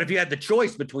 But if you had the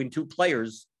choice between 2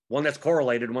 players, one that's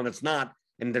correlated and one that's not,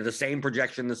 and they're the same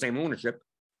projection, the same ownership,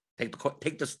 take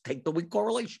the weak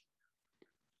correlation.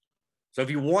 So if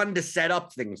you wanted to set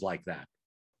up things like that,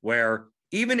 where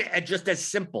even at just as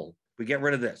simple, we get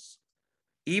rid of this,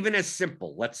 even as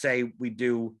simple, let's say we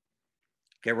do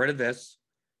get rid of this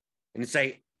and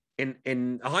say in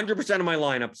 100% of my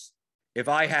lineups, if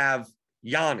I have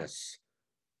Giannis,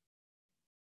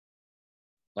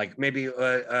 like maybe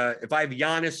if I have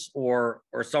Giannis or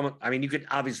someone, I mean, you could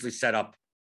obviously set up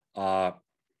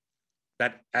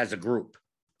that as a group,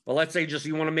 but let's say just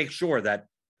you want to make sure that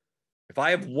if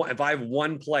I have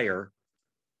one player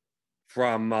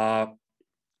from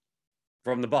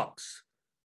the Bucks,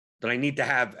 then I need to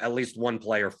have at least one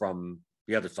player from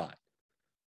the other side.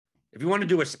 If you want to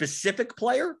do a specific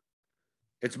player,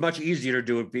 it's much easier to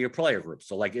do it via player groups.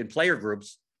 So like in player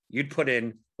groups, you'd put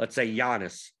in, let's say,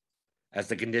 Giannis as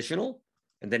the conditional,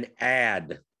 and then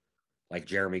add like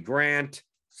Jeremy Grant,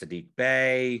 Sadiq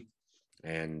Bey,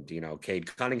 and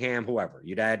Cade Cunningham, whoever.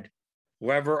 You'd add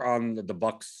whoever on the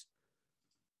Bucks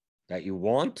that you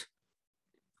want.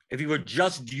 If you were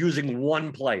just using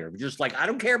one player, just like, I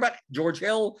don't care about George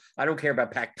Hill, I don't care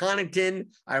about Pat Connaughton,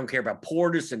 I don't care about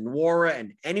Portis and Nwora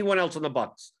and anyone else on the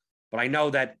Bucks. But I know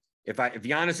that if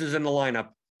Giannis is in the lineup,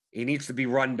 he needs to be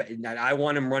run. I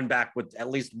want him run back with at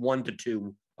least 1 to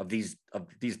 2 of these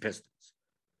Pistons.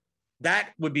 That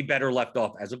would be better left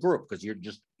off as a group because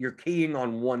you're keying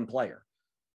on one player.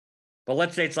 But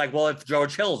let's say it's like, well, if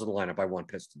George Hill's in the lineup, I want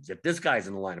Pistons. If this guy's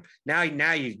in the lineup, now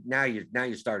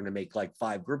you're starting to make like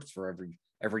 5 groups for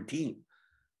every team.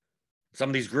 Some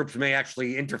of these groups may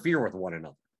actually interfere with one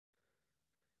another.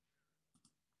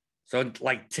 So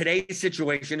like today's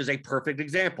situation is a perfect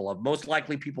example of most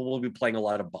likely people will be playing a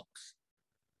lot of Bucks.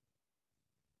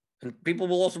 And people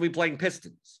will also be playing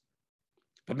Pistons.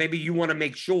 But maybe you want to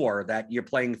make sure that you're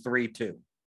playing 3-2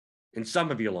 in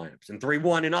some of your lineups and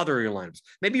 3-1 in other of your lineups.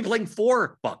 Maybe you're playing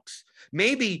 4 Bucks.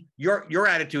 Maybe your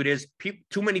attitude is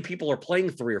too many people are playing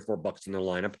 3 or 4 Bucks in their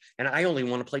lineup, and I only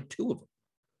want to play 2 of them.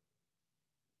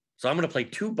 So I'm going to play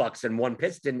 2 Bucks and 1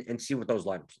 Piston and see what those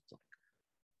lineups look like.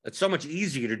 It's so much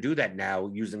easier to do that now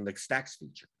using the stacks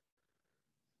feature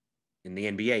in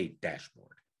the NBA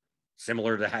dashboard,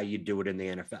 similar to how you do it in the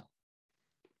NFL.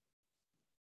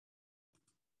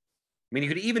 I mean, you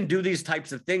could even do these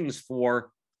types of things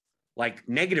for like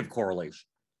negative correlation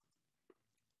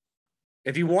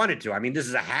if you wanted to. I mean, this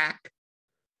is a hack,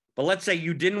 but let's say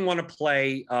you didn't want to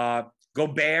play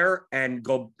Gobert and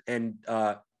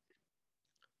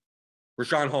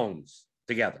Rashawn Holmes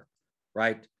together,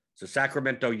 right? So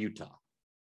Sacramento, Utah,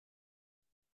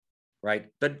 right?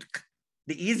 But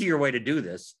the easier way to do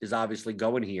this is obviously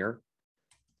go in here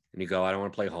and you go, I don't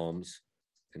want to play Holmes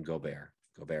and Gobert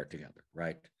together,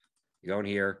 right? You go in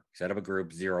here, set up a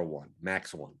group 0-1,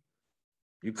 max 1.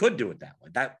 You could do it that way.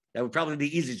 That would probably be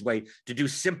the easiest way to do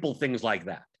simple things like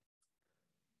that.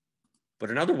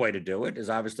 But another way to do it is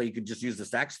obviously you could just use the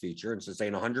stacks feature and say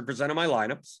in 100% of my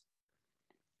lineups,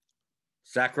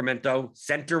 Sacramento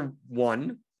center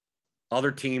 1,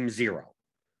 other team 0,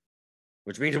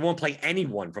 which means it won't play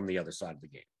anyone from the other side of the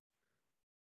game.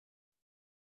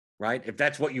 Right? If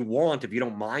that's what you want, if you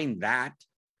don't mind that,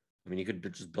 I mean, you could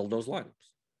just build those lineups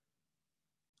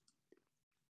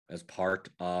as part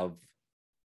of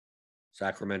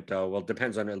Sacramento. Well, it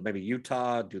depends on maybe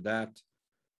Utah, do that.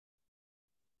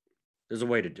 There's a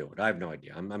way to do it. I have no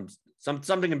idea.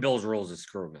 Something in Bill's rules is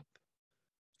screwing up.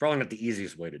 It's probably not the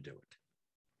easiest way to do it,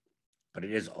 but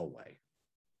it is a way.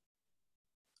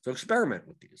 So experiment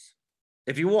with these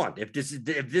if you want. If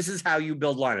this is how you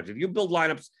build lineups, if you build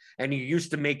lineups and you're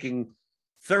used to making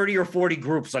 30 or 40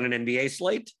 groups on an NBA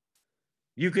slate,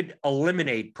 you could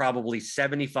eliminate probably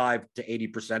 75 to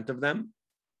 80% of them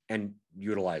and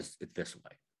utilize it this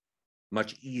way.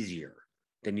 Much easier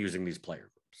than using these player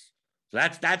groups. So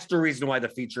that's the reason why the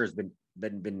feature has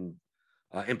been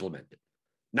implemented.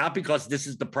 Not because this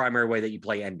is the primary way that you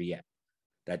play NBA.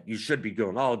 That you should be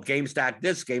doing, oh, game stack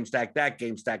this, game stack that,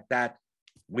 game stack that,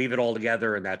 weave it all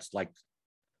together, and that's like,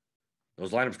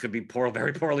 those lineups could be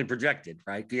very poorly projected,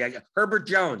 right? Yeah, Herbert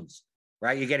Jones,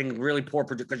 right? You're getting really poor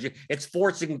because it's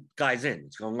forcing guys in.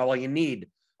 It's going, well, I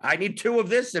need 2 of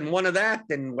this and 1 of that,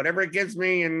 and whatever it gives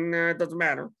me, and it doesn't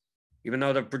matter. Even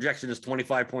though the projection is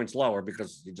 25 points lower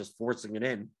because you're just forcing it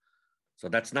in. So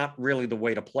that's not really the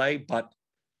way to play, but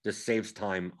this saves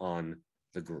time on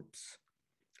the groups.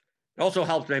 It also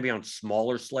helps maybe on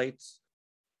smaller slates,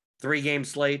 3-game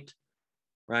slate,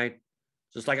 right?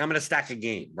 Just like I'm going to stack a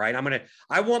game, right?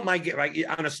 I want my game, right?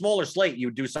 On a smaller slate, you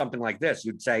would do something like this.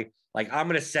 You'd say, like, I'm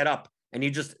going to set up, and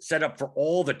you just set up for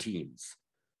all the teams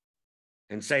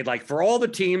and say, like, for all the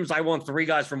teams, I want 3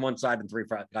 guys from one side and 3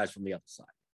 guys from the other side.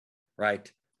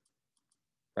 Right.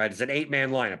 It's an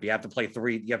 8-man lineup. You have to play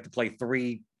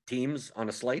 3 teams on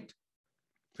a slate,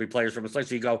 3 players from a slate.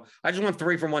 So you go, I just want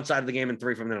 3 from one side of the game and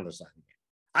 3 from the other side of the game.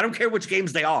 I don't care which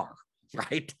games they are,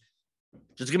 right?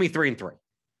 Just give me 3 and 3.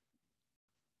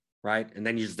 Right. And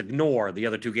then you just ignore the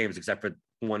other 2 games except for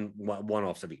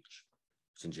one-offs of each,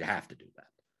 since you have to do that.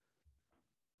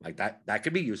 Like that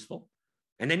could be useful.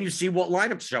 And then you see what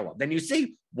lineups show up. Then you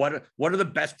see what are the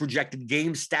best projected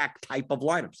game stack type of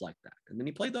lineups like that. And then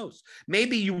you play those.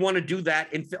 Maybe you want to do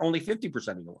that in only 50%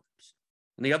 of your lineups.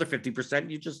 And the other 50%,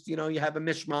 you just, you have a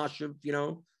mishmash of,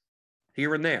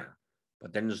 here and there.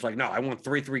 But then it's like, no, I want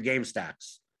 3 game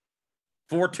stacks,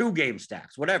 4 2-game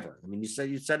stacks, whatever. I mean, you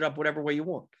set it up whatever way you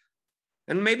want.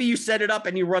 And maybe you set it up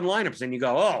and you run lineups and you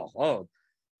go, oh,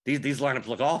 these lineups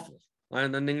look awful.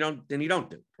 And then you don't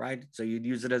do it, right? So you'd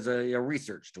use it as a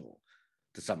research tool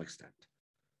to some extent,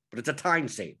 but it's a time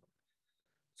saver.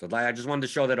 So I just wanted to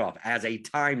show that off as a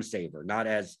time saver, not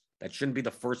as, that shouldn't be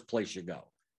the first place you go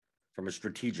from a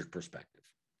strategic perspective.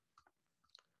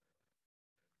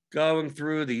 Going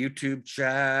through the YouTube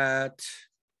chat.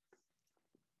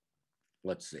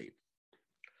 Let's see.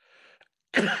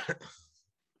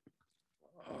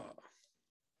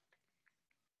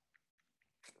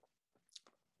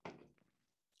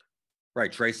 Right.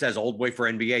 Trey says, old way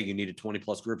for NBA, you needed 20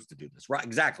 plus groups to do this. Right.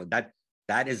 Exactly. That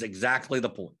is exactly the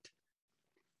point.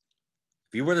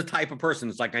 If you were the type of person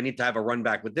that's like, I need to have a run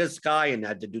back with this guy and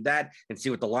had to do that and see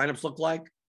what the lineups look like.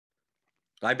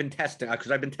 I've been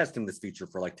testing this feature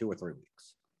for like 2 or 3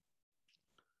 weeks.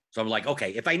 So I'm like,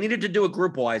 okay, if I needed to do it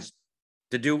group wise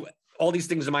to do all these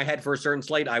things in my head for a certain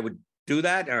slate, I would do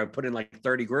that. And I would put in like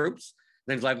 30 groups.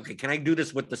 And then it's like, okay, can I do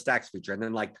this with the stacks feature? And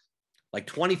then like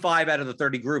 25 out of the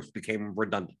 30 groups became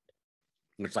redundant.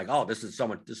 And it's like, oh, this is so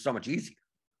much easier.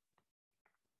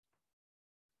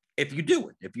 If you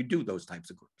do those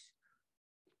types of groups.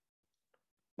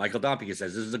 Michael Dompica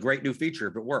says, this is a great new feature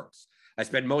if it works. I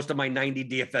spend most of my 90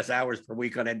 DFS hours per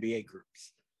week on NBA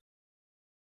groups.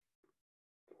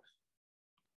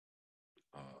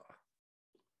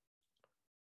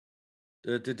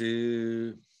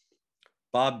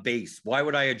 Bob Bass, why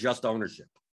would I adjust ownership?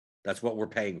 That's what we're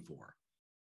paying for.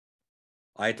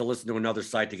 I had to listen to another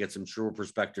site to get some truer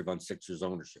perspective on Sixers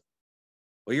ownership.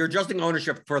 Well, you're adjusting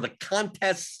ownership for the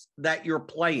contests that you're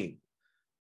playing.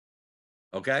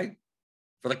 Okay?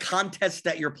 For the contests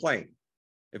that you're playing.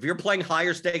 If you're playing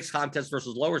higher stakes contests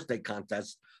versus lower stake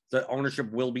contests, the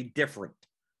ownership will be different.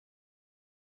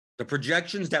 The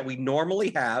projections that we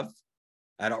normally have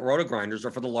at Roto Grinders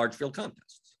are for the large field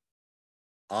contests.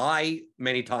 I,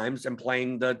 many times, am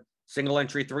playing the single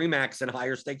entry 3 max and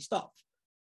higher stake stuff.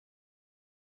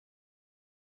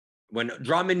 When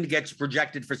Drummond gets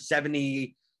projected for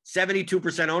 72%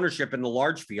 ownership in the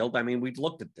large field, I mean, we've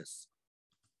looked at this,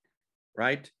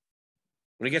 right?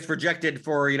 When he gets projected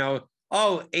for,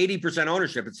 80%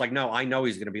 ownership, it's like, no, I know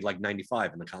he's going to be like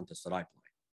 95 in the contest that I play.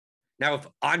 Now, if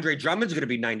Andre Drummond's going to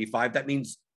be 95, that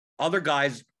means other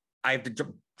guys I have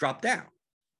to drop down.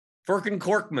 Furkan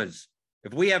Korkmaz,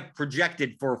 if we have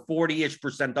projected for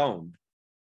 40-ish% owned,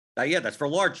 yeah, that's for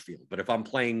large field. But if I'm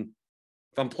playing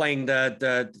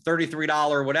the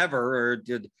 $33 whatever or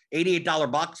the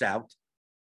 $88 box out,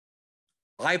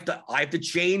 I have to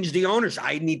change the ownership.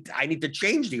 I need to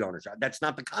change the ownership. That's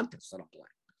not the contest that I'm playing.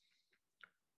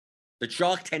 The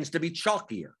chalk tends to be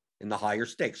chalkier in the higher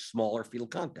stakes, smaller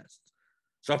field contests.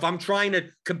 So if I'm trying to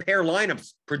compare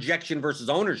lineups, projection versus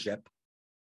ownership,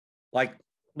 like,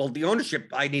 well, the ownership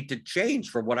I need to change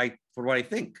for what I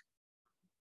think.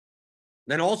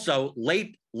 Then also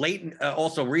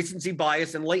also recency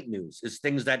bias and late news is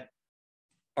things that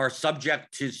are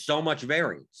subject to so much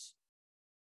variance.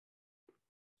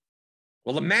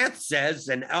 Well, the math says,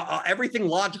 and everything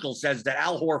logical says that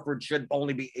Al Horford should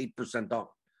only be 8% owned,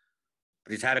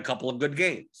 but he's had a couple of good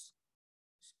games.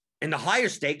 In the higher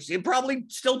stakes, it'd probably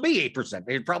still be 8%.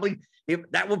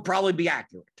 That would probably be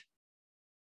accurate.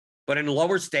 But in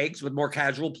lower stakes with more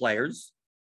casual players,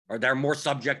 or they're more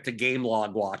subject to game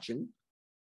log watching,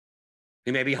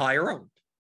 he may be higher owned.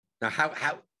 Now,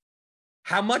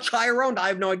 how much higher owned? I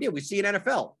have no idea. We see in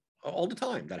NFL all the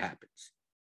time that happens.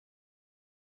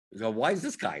 You go, why is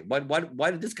this guy? Why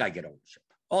did this guy get ownership?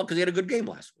 Oh, because he had a good game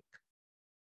last week.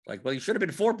 Like, well, he should have been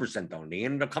 4% owned. He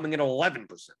ended up coming in at 11%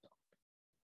 owned.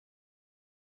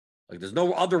 Like, there's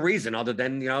no other reason other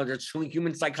than, it's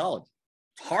human psychology.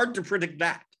 It's hard to predict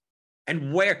that.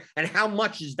 And where and how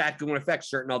much is that going to affect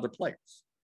certain other players?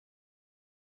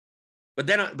 But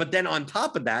then on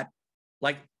top of that,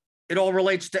 like, it all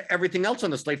relates to everything else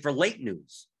on the slate for late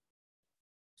news.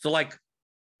 So, like,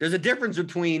 there's a difference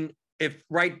between if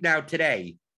right now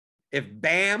today, if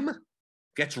Bam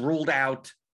gets ruled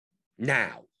out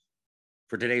now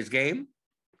for today's game,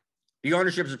 the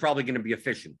ownership is probably going to be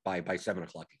efficient by 7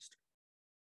 o'clock Eastern.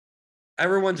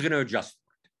 Everyone's going to adjust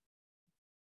for it.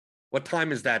 What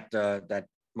time is that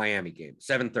Miami game?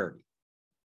 7:30.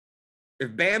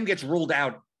 If Bam gets ruled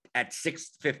out at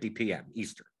 6:50 p.m.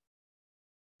 Eastern,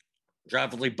 which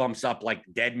obviously bumps up like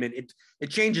Dedmon, it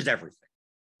changes everything.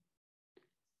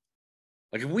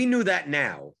 Like, if we knew that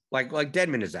now, like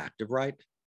Dedmon is active, right?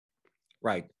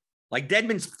 Right. Like,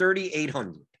 Dedmon's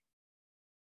 3,800.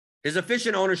 His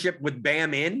efficient ownership with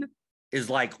Bam in is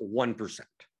like 1%.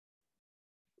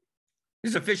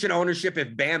 His efficient ownership,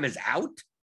 if Bam is out,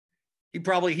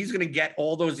 he's going to get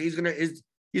all those. He's going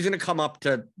to come up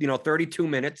to, 32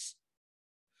 minutes.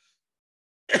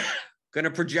 Going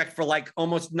to project for like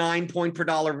almost 9 points per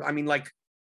dollar. I mean, like,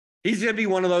 he's going to be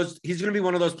one of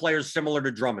those players similar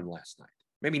to Drummond last night.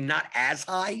 Maybe not as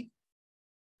high,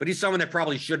 but he's someone that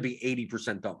probably should be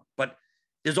 80% owned. But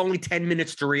there's only 10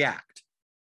 minutes to react.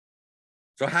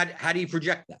 So how do you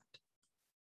project that?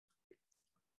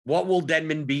 What will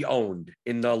Dedmon be owned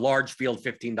in the large field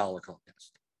 $15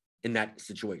 contest in that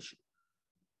situation?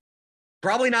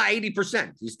 Probably not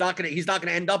 80%. He's not going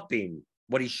to end up being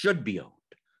what he should be owned.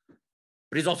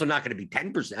 But he's also not going to be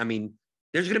 10%. I mean,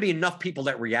 there's going to be enough people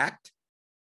that react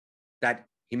that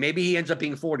maybe he ends up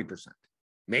being 40%.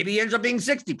 Maybe he ends up being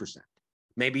 60%.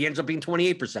 Maybe he ends up being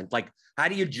 28%. Like, how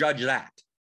do you judge that?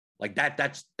 Like,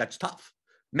 that's tough.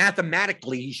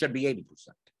 Mathematically, he should be 80%.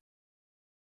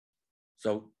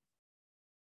 So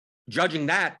judging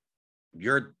that,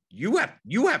 you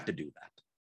have to do that.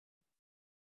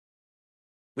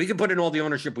 We can put in all the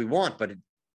ownership we want, but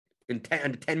in a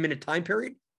 10-minute time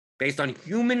period, based on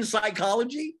human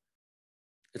psychology,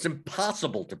 it's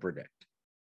impossible to predict.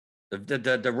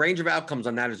 The range of outcomes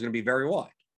on that is going to be very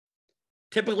wide.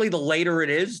 Typically, the later it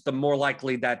is, the more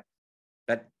likely that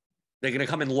they're going to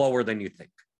come in lower than you think.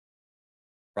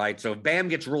 Right? So if Bam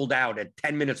gets ruled out at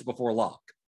 10 minutes before lock,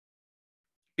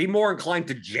 be more inclined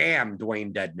to jam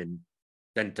Dwayne Dedmon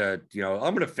than to, I'm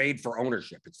going to fade for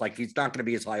ownership. It's like he's not going to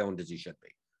be as high owned as he should be.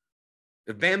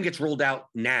 If Bam gets ruled out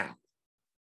now,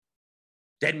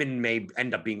 Dedmon may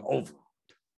end up being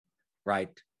over-owned,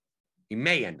 right? He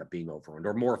may end up being over-owned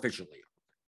or more efficiently owned.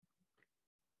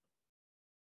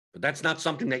 But that's not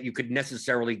something that you could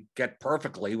necessarily get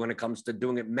perfectly when it comes to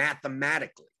doing it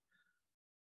mathematically.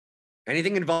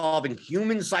 Anything involving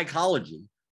human psychology,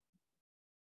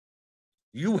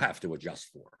 you have to adjust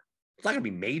for. It's not going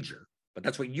to be major, but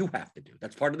that's what you have to do.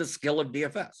 That's part of the skill of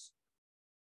DFS.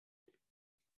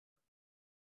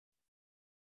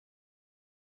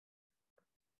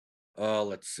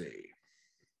 Let's see.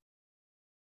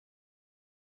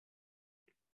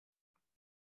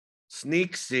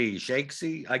 Sneak C, Shake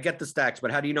C. I get the stacks,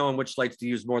 but how do you know on which slates to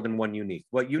use more than one unique?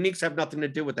 Well, uniques have nothing to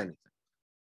do with anything.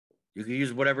 You can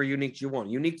use whatever uniques you want.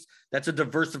 Uniques, that's a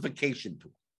diversification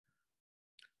tool.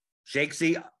 Shake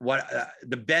C,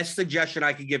 the best suggestion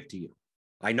I could give to you.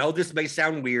 I know this may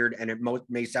sound weird and it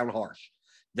may sound harsh.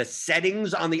 The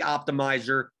settings on the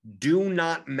optimizer do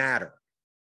not matter.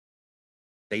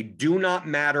 They do not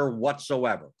matter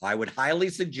whatsoever. I would highly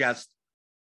suggest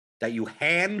that you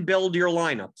hand build your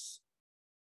lineups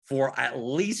for at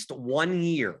least 1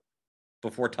 year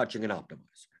before touching an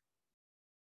optimizer.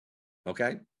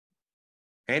 Okay?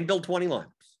 Hand build 20 lineups.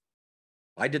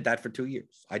 I did that for 2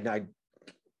 years. I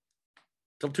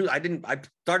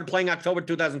started playing October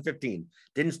 2015.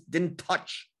 Didn't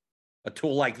touch a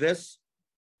tool like this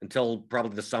until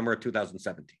probably the summer of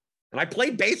 2017. And I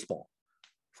played baseball,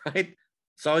 right?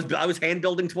 So I was hand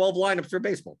building 12 lineups for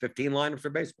baseball, 15 lineups for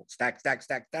baseball, stack,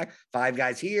 5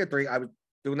 guys here, 3. I was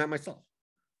doing that myself.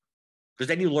 Because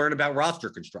then you learn about roster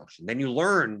construction. Then you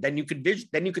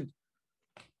could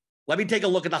let me take a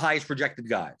look at the highest projected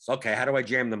guys. Okay, how do I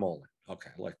jam them all in?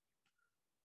 Okay,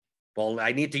 well,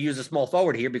 I need to use a small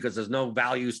forward here because there's no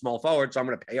value small forward, so I'm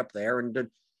going to pay up there, and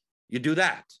you do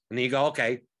that. And then you go,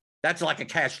 okay, that's like a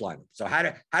cash lineup. So how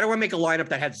do I make a lineup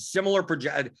that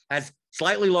has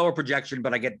slightly lower projection,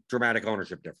 but I get dramatic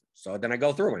ownership difference? So then I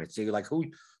go through and I see like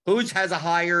who's has a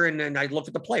higher, and then I look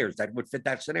at the players that would fit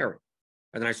that scenario.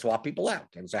 And then I swap people out.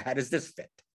 And so how does this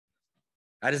fit?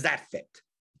 How does that fit?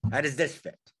 How does this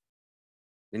fit?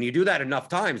 And you do that enough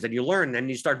times, then you learn, then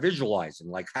you start visualizing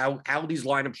like how these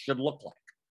lineups should look like.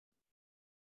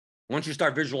 Once you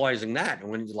start visualizing that, and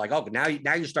when you're like, oh, now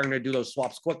you're starting to do those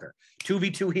swaps quicker.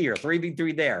 2v2 here,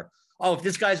 3v3 there. Oh, if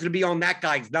this guy's going to be owned, that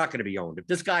guy's not going to be owned. If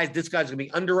this guy's going to be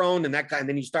underowned, and that guy, and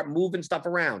then you start moving stuff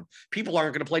around. People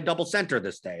aren't going to play double center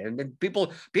this day, and then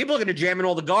people are going to jam in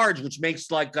all the guards, which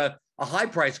makes like a high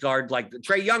price guard like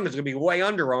Trae Young is going to be way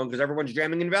underowned because everyone's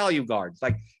jamming in value guards.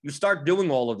 Like you start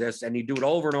doing all of this, and you do it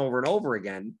over and over and over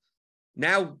again.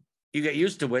 Now you get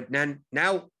used to it, and then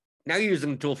now you're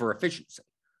using the tool for efficiency.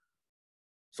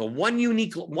 So one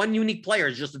unique player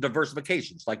is just a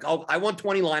diversification. It's like, oh, I want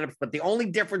 20 lineups, but the only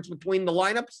difference between the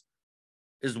lineups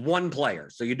is one player.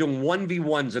 So you're doing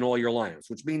 1v1s in all your lineups,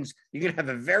 which means you're going to have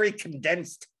a very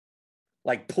condensed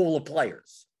like pool of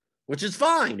players, which is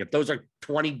fine if those are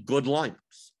 20 good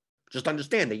lineups. Just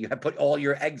understand that you have put all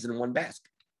your eggs in one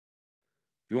basket.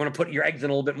 If you want to put your eggs in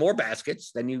a little bit more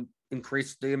baskets, then you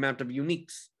increase the amount of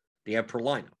uniques they have per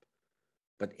lineup.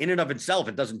 But in and of itself,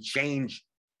 it doesn't change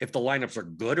if the lineups are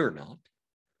good or not.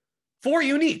 4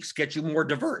 uniques get you more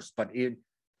diverse, but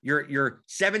your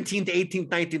 17th, 18th,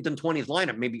 19th, and 20th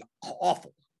lineup may be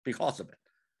awful because of it.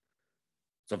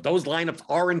 So if those lineups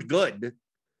aren't good,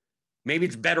 maybe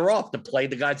it's better off to play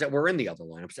the guys that were in the other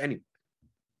lineups anyway.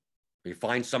 You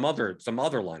find some other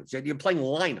lineups. You're playing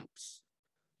lineups,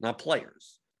 not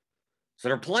players. So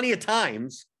there are plenty of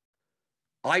times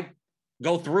I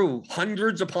go through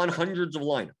hundreds upon hundreds of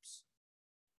lineups.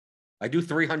 I do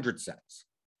 300 sets.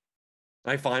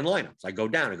 I find lineups. I go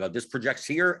down. I go, this projects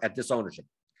here at this ownership.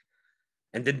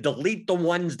 And then delete the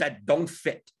ones that don't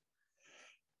fit.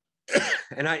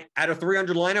 And out of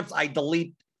 300 lineups, I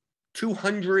delete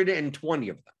 220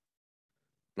 of them.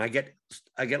 And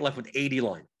I get left with 80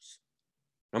 lineups.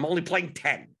 I'm only playing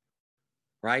 10,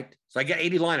 right? So I get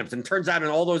 80 lineups. And it turns out in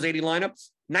all those 80 lineups,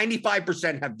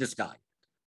 95% have this guy.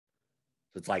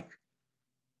 So it's like,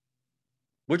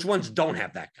 which ones don't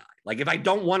have that guy? Like if I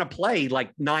don't want to play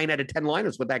like 9 out of 10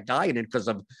 lineups with that guy in it because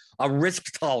of a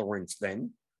risk tolerance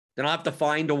thing, then I'll have to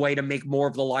find a way to make more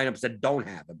of the lineups that don't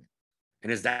have him.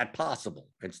 And is that possible?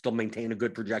 And still maintain a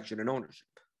good projection and ownership.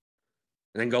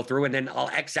 And then go through and then I'll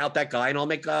X out that guy and I'll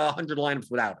make 100 lineups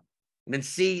without him. And then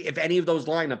see if any of those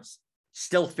lineups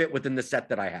still fit within the set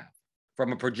that I have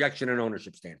from a projection and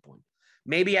ownership standpoint.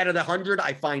 Maybe out of the 100,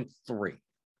 I find 3.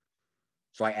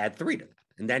 So I add 3 to that.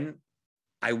 And then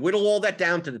I whittle all that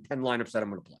down to the 10 lineups that I'm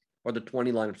going to play, or the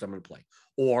 20 lineups I'm going to play,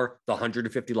 or the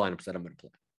 150 lineups that I'm going to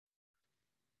play.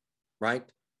 Right?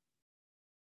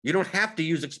 You don't have to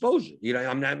use exposure. You know,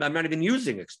 I'm not even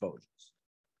using exposures.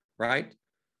 Right?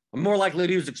 I'm more likely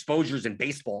to use exposures in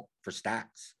baseball for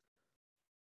stacks.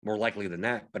 More likely than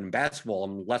that. But in basketball,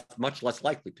 I'm much less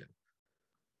likely to.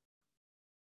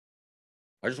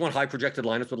 I just want high projected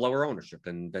lineups with lower ownership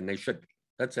than they should be.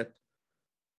 That's it.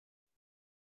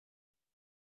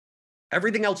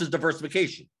 Everything else is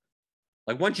diversification.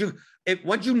 Like once you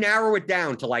narrow it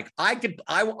down to like, I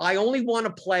only want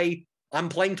to play, I'm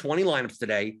playing 20 lineups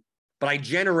today, but I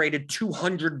generated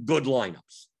 200 good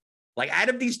lineups. Like out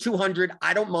of these 200,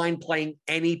 I don't mind playing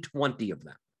any 20 of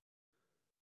them.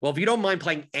 Well, if you don't mind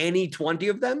playing any 20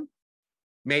 of them,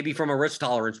 maybe from a risk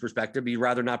tolerance perspective, you'd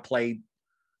rather not play,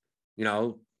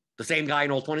 the same guy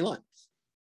in all 20 lineups.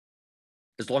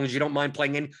 As long as you don't mind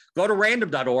playing in, go to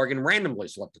random.org and randomly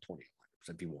select the 20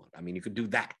 lineups if you want. I mean, you could do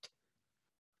that.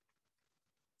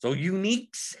 So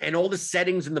uniques and all the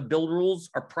settings and the build rules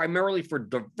are primarily for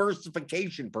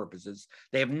diversification purposes.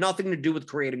 They have nothing to do with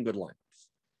creating good lineups.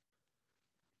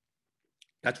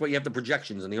 That's what you have the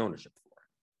projections and the ownership for.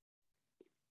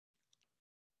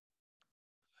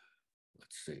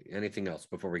 Let's see. Anything else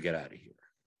before we get out of here?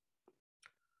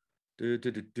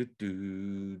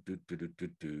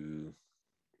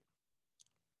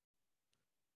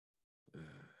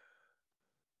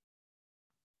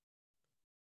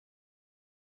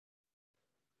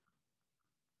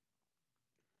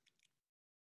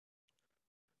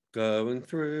 Going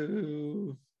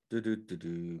through.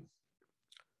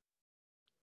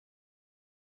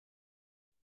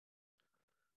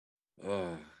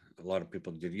 A lot of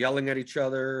people did yelling at each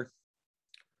other.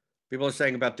 People are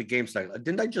saying about the game stack.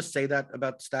 Didn't I just say that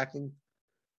about stacking?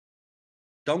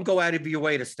 Don't go out of your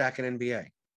way to stack an NBA.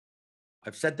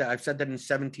 I've said that. I've said that in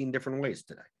 17 different ways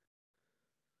today.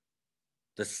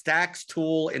 The stacks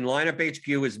tool in Lineup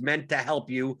HQ is meant to help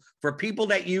you for people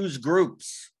that use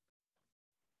groups.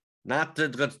 Not to,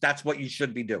 that's what you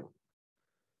should be doing.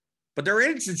 But there are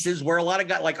instances where a lot of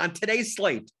guys, like on today's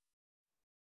slate,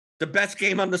 the best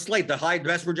game on the slate, the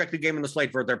best projected game on the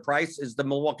slate for their price is the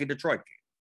Milwaukee-Detroit game.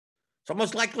 So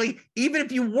most likely, even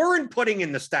if you weren't putting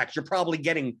in the stacks, you're probably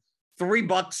getting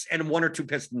 $3 and 1 or 2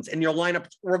 Pistons in your lineup,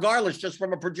 regardless, just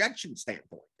from a projection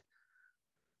standpoint.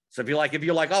 So if you're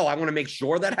like, oh, I want to make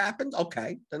sure that happens,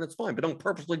 okay, then it's fine. But don't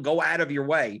purposely go out of your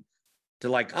way to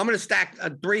like, I'm going to stack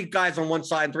 3 guys on one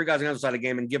side and 3 guys on the other side of the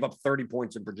game and give up 30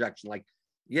 points in projection. Like,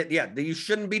 yeah, you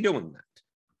shouldn't be doing that.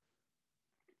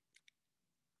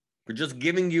 We're just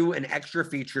giving you an extra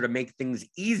feature to make things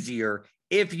easier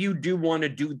if you do want to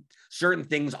do certain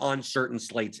things on certain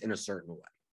slates in a certain way.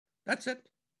 That's it.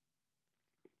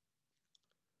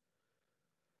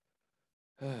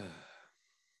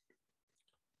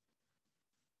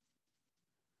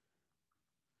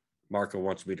 Marco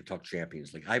wants me to talk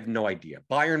Champions League. I have no idea.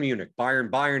 Bayern Munich.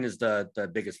 Bayern is the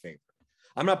biggest favorite.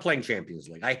 I'm not playing Champions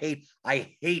League. I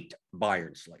hate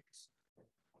Bayern slates.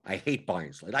 I hate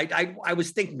Bayern slates. I was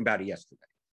thinking about it yesterday.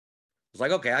 I was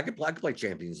like, okay, I could play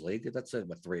Champions League. That's at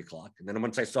 3 o'clock. And then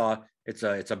once I saw it's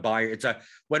a Bayern,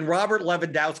 when Robert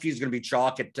Lewandowski is going to be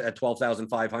chalk at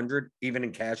 12,500, even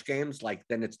in cash games, like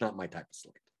then it's not my type of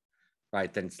slate,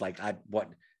 right? Then it's like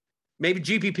maybe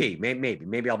GPP,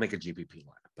 maybe I'll make a GPP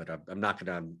lineup, but I'm not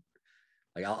gonna.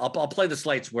 Like I'll play the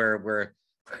slates where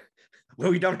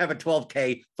we don't have a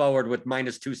 12K forward with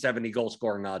minus 270 goal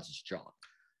scoring odds as chalk.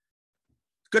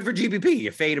 Good for GPP.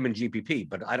 You fade them in GPP,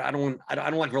 but I don't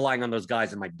like relying on those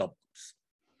guys in my doubles.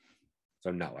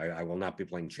 So no, I will not be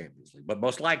playing Champions League. But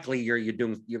most likely you're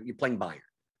playing Bayern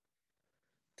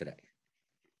today.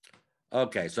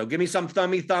 Okay, so give me some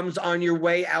thumbs on your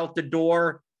way out the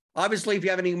door. Obviously, if you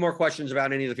have any more questions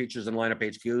about any of the features in Lineup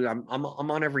HQ, I'm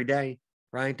on every day,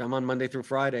 right? I'm on Monday through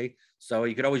Friday, so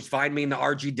you could always find me in the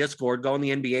RG Discord. Go on the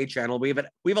NBA channel. We have a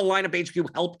Lineup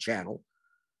HQ help channel.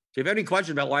 So if you have any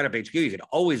questions about Lineup HQ, you can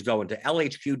always go into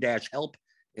LHQ-help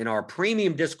in our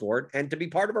premium Discord. And to be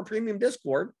part of our premium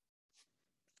Discord,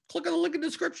 click on the link in the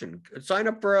description. Sign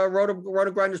up for a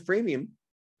Roto Grinders Premium.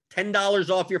 $10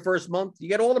 off your first month. You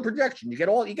get all the projection. You get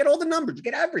all the numbers. You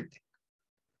get everything.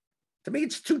 To me,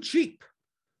 it's too cheap.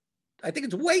 I think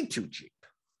it's way too cheap.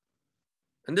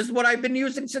 And this is what I've been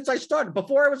using since I started.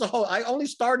 Before I was a host, I only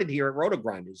started here at Roto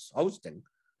Grinders hosting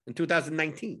in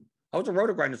 2019. I was a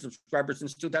Roto Grinder subscriber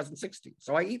since 2016.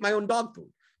 So I eat my own dog food.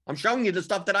 I'm showing you the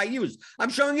stuff that I use. I'm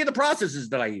showing you the processes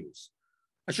that I use.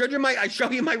 I show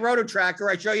you my Roto Tracker.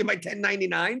 I show you my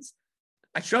 1099s.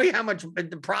 I show you how much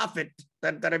the profit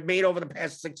that I've made over the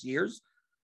past 6 years.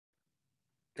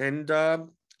 And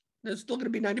there's still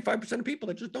going to be 95% of people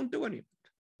that just don't do any of it.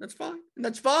 That's fine. And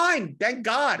that's fine. Thank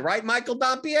God, right, Michael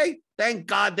Dompier? Thank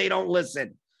God they don't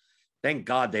listen. Thank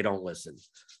God they don't listen.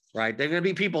 Right? There are going to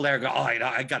be people there go, oh,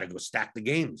 I got to go stack the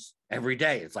games every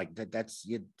day. It's like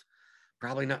you're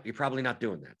probably not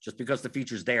doing that. Just because the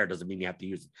feature's there doesn't mean you have to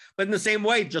use it. But in the same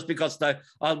way, just because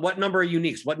what number of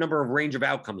uniques, what number of range of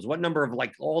outcomes, what number of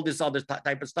like all this other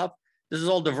type of stuff, this is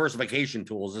all diversification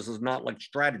tools. This is not like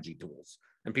strategy tools.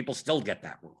 And people still get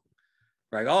that wrong.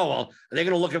 Right? Oh, well, they're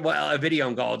going to look at a video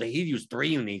and go, oh, he used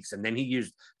 3 uniques and then he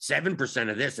used 7%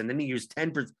 of this and then he used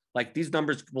 10%. Like these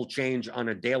numbers will change on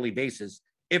a daily basis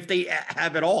if they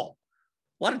have it all.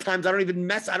 A lot of times I don't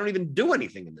even do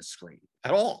anything in this screen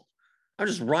at all. I'm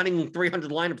just running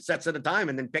 300 lineup sets at a time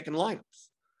and then picking lineups.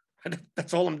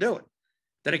 That's all I'm doing.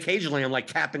 Then occasionally I'm like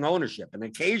capping ownership. And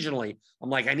occasionally I'm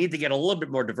like, I need to get a little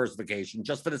bit more diversification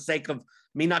just for the sake of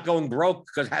me not going broke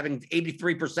because having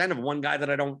 83% of one guy that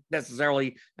I don't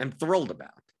necessarily am thrilled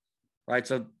about. Right.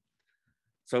 So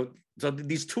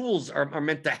these tools are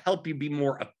meant to help you be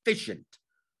more efficient.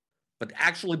 But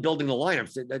actually building the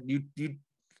lineups,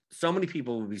 so many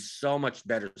people would be so much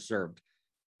better served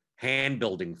hand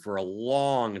building for a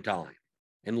long time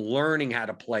and learning how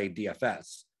to play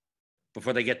DFS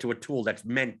before they get to a tool that's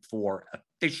meant for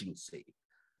efficiency,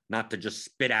 not to just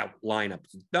spit out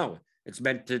lineups. No, it's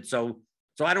meant to, so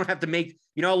I don't have to make,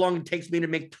 you know how long it takes me to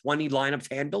make 20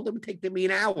 lineups hand build? It would take me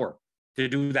an hour to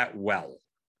do that well,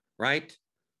 right?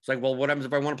 It's like, well, what happens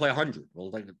if I want to play 100? Well,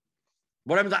 like,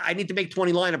 what happens? I need to make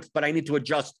 20 lineups, but I need to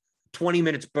adjust 20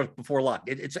 minutes before lock.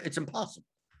 It's impossible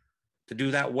to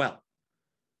do that well.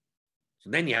 So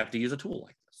then you have to use a tool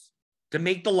like this to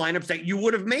make the lineups that you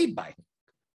would have made by hand.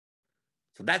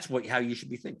 So that's how you should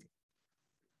be thinking.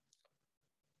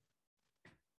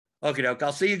 Okay, doke.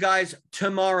 I'll see you guys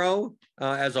tomorrow.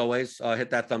 As always,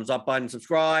 hit that thumbs up button,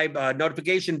 subscribe,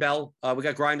 notification bell. We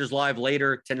got Grinders Live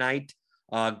later tonight.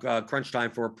 Crunch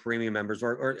time for premium members,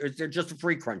 or is there just a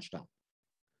free crunch time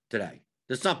today?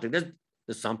 There's something.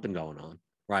 There's something going on,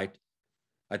 right?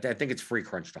 I think it's free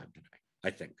crunch time today. I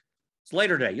think it's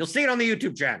later today. You'll see it on the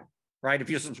YouTube channel, right? If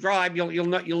you subscribe, you'll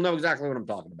know exactly what I'm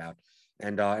talking about.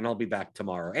 And I'll be back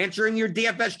tomorrow answering your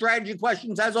DFS strategy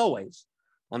questions as always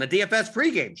on the DFS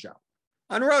pregame show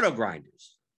on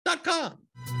rotogrinders.com.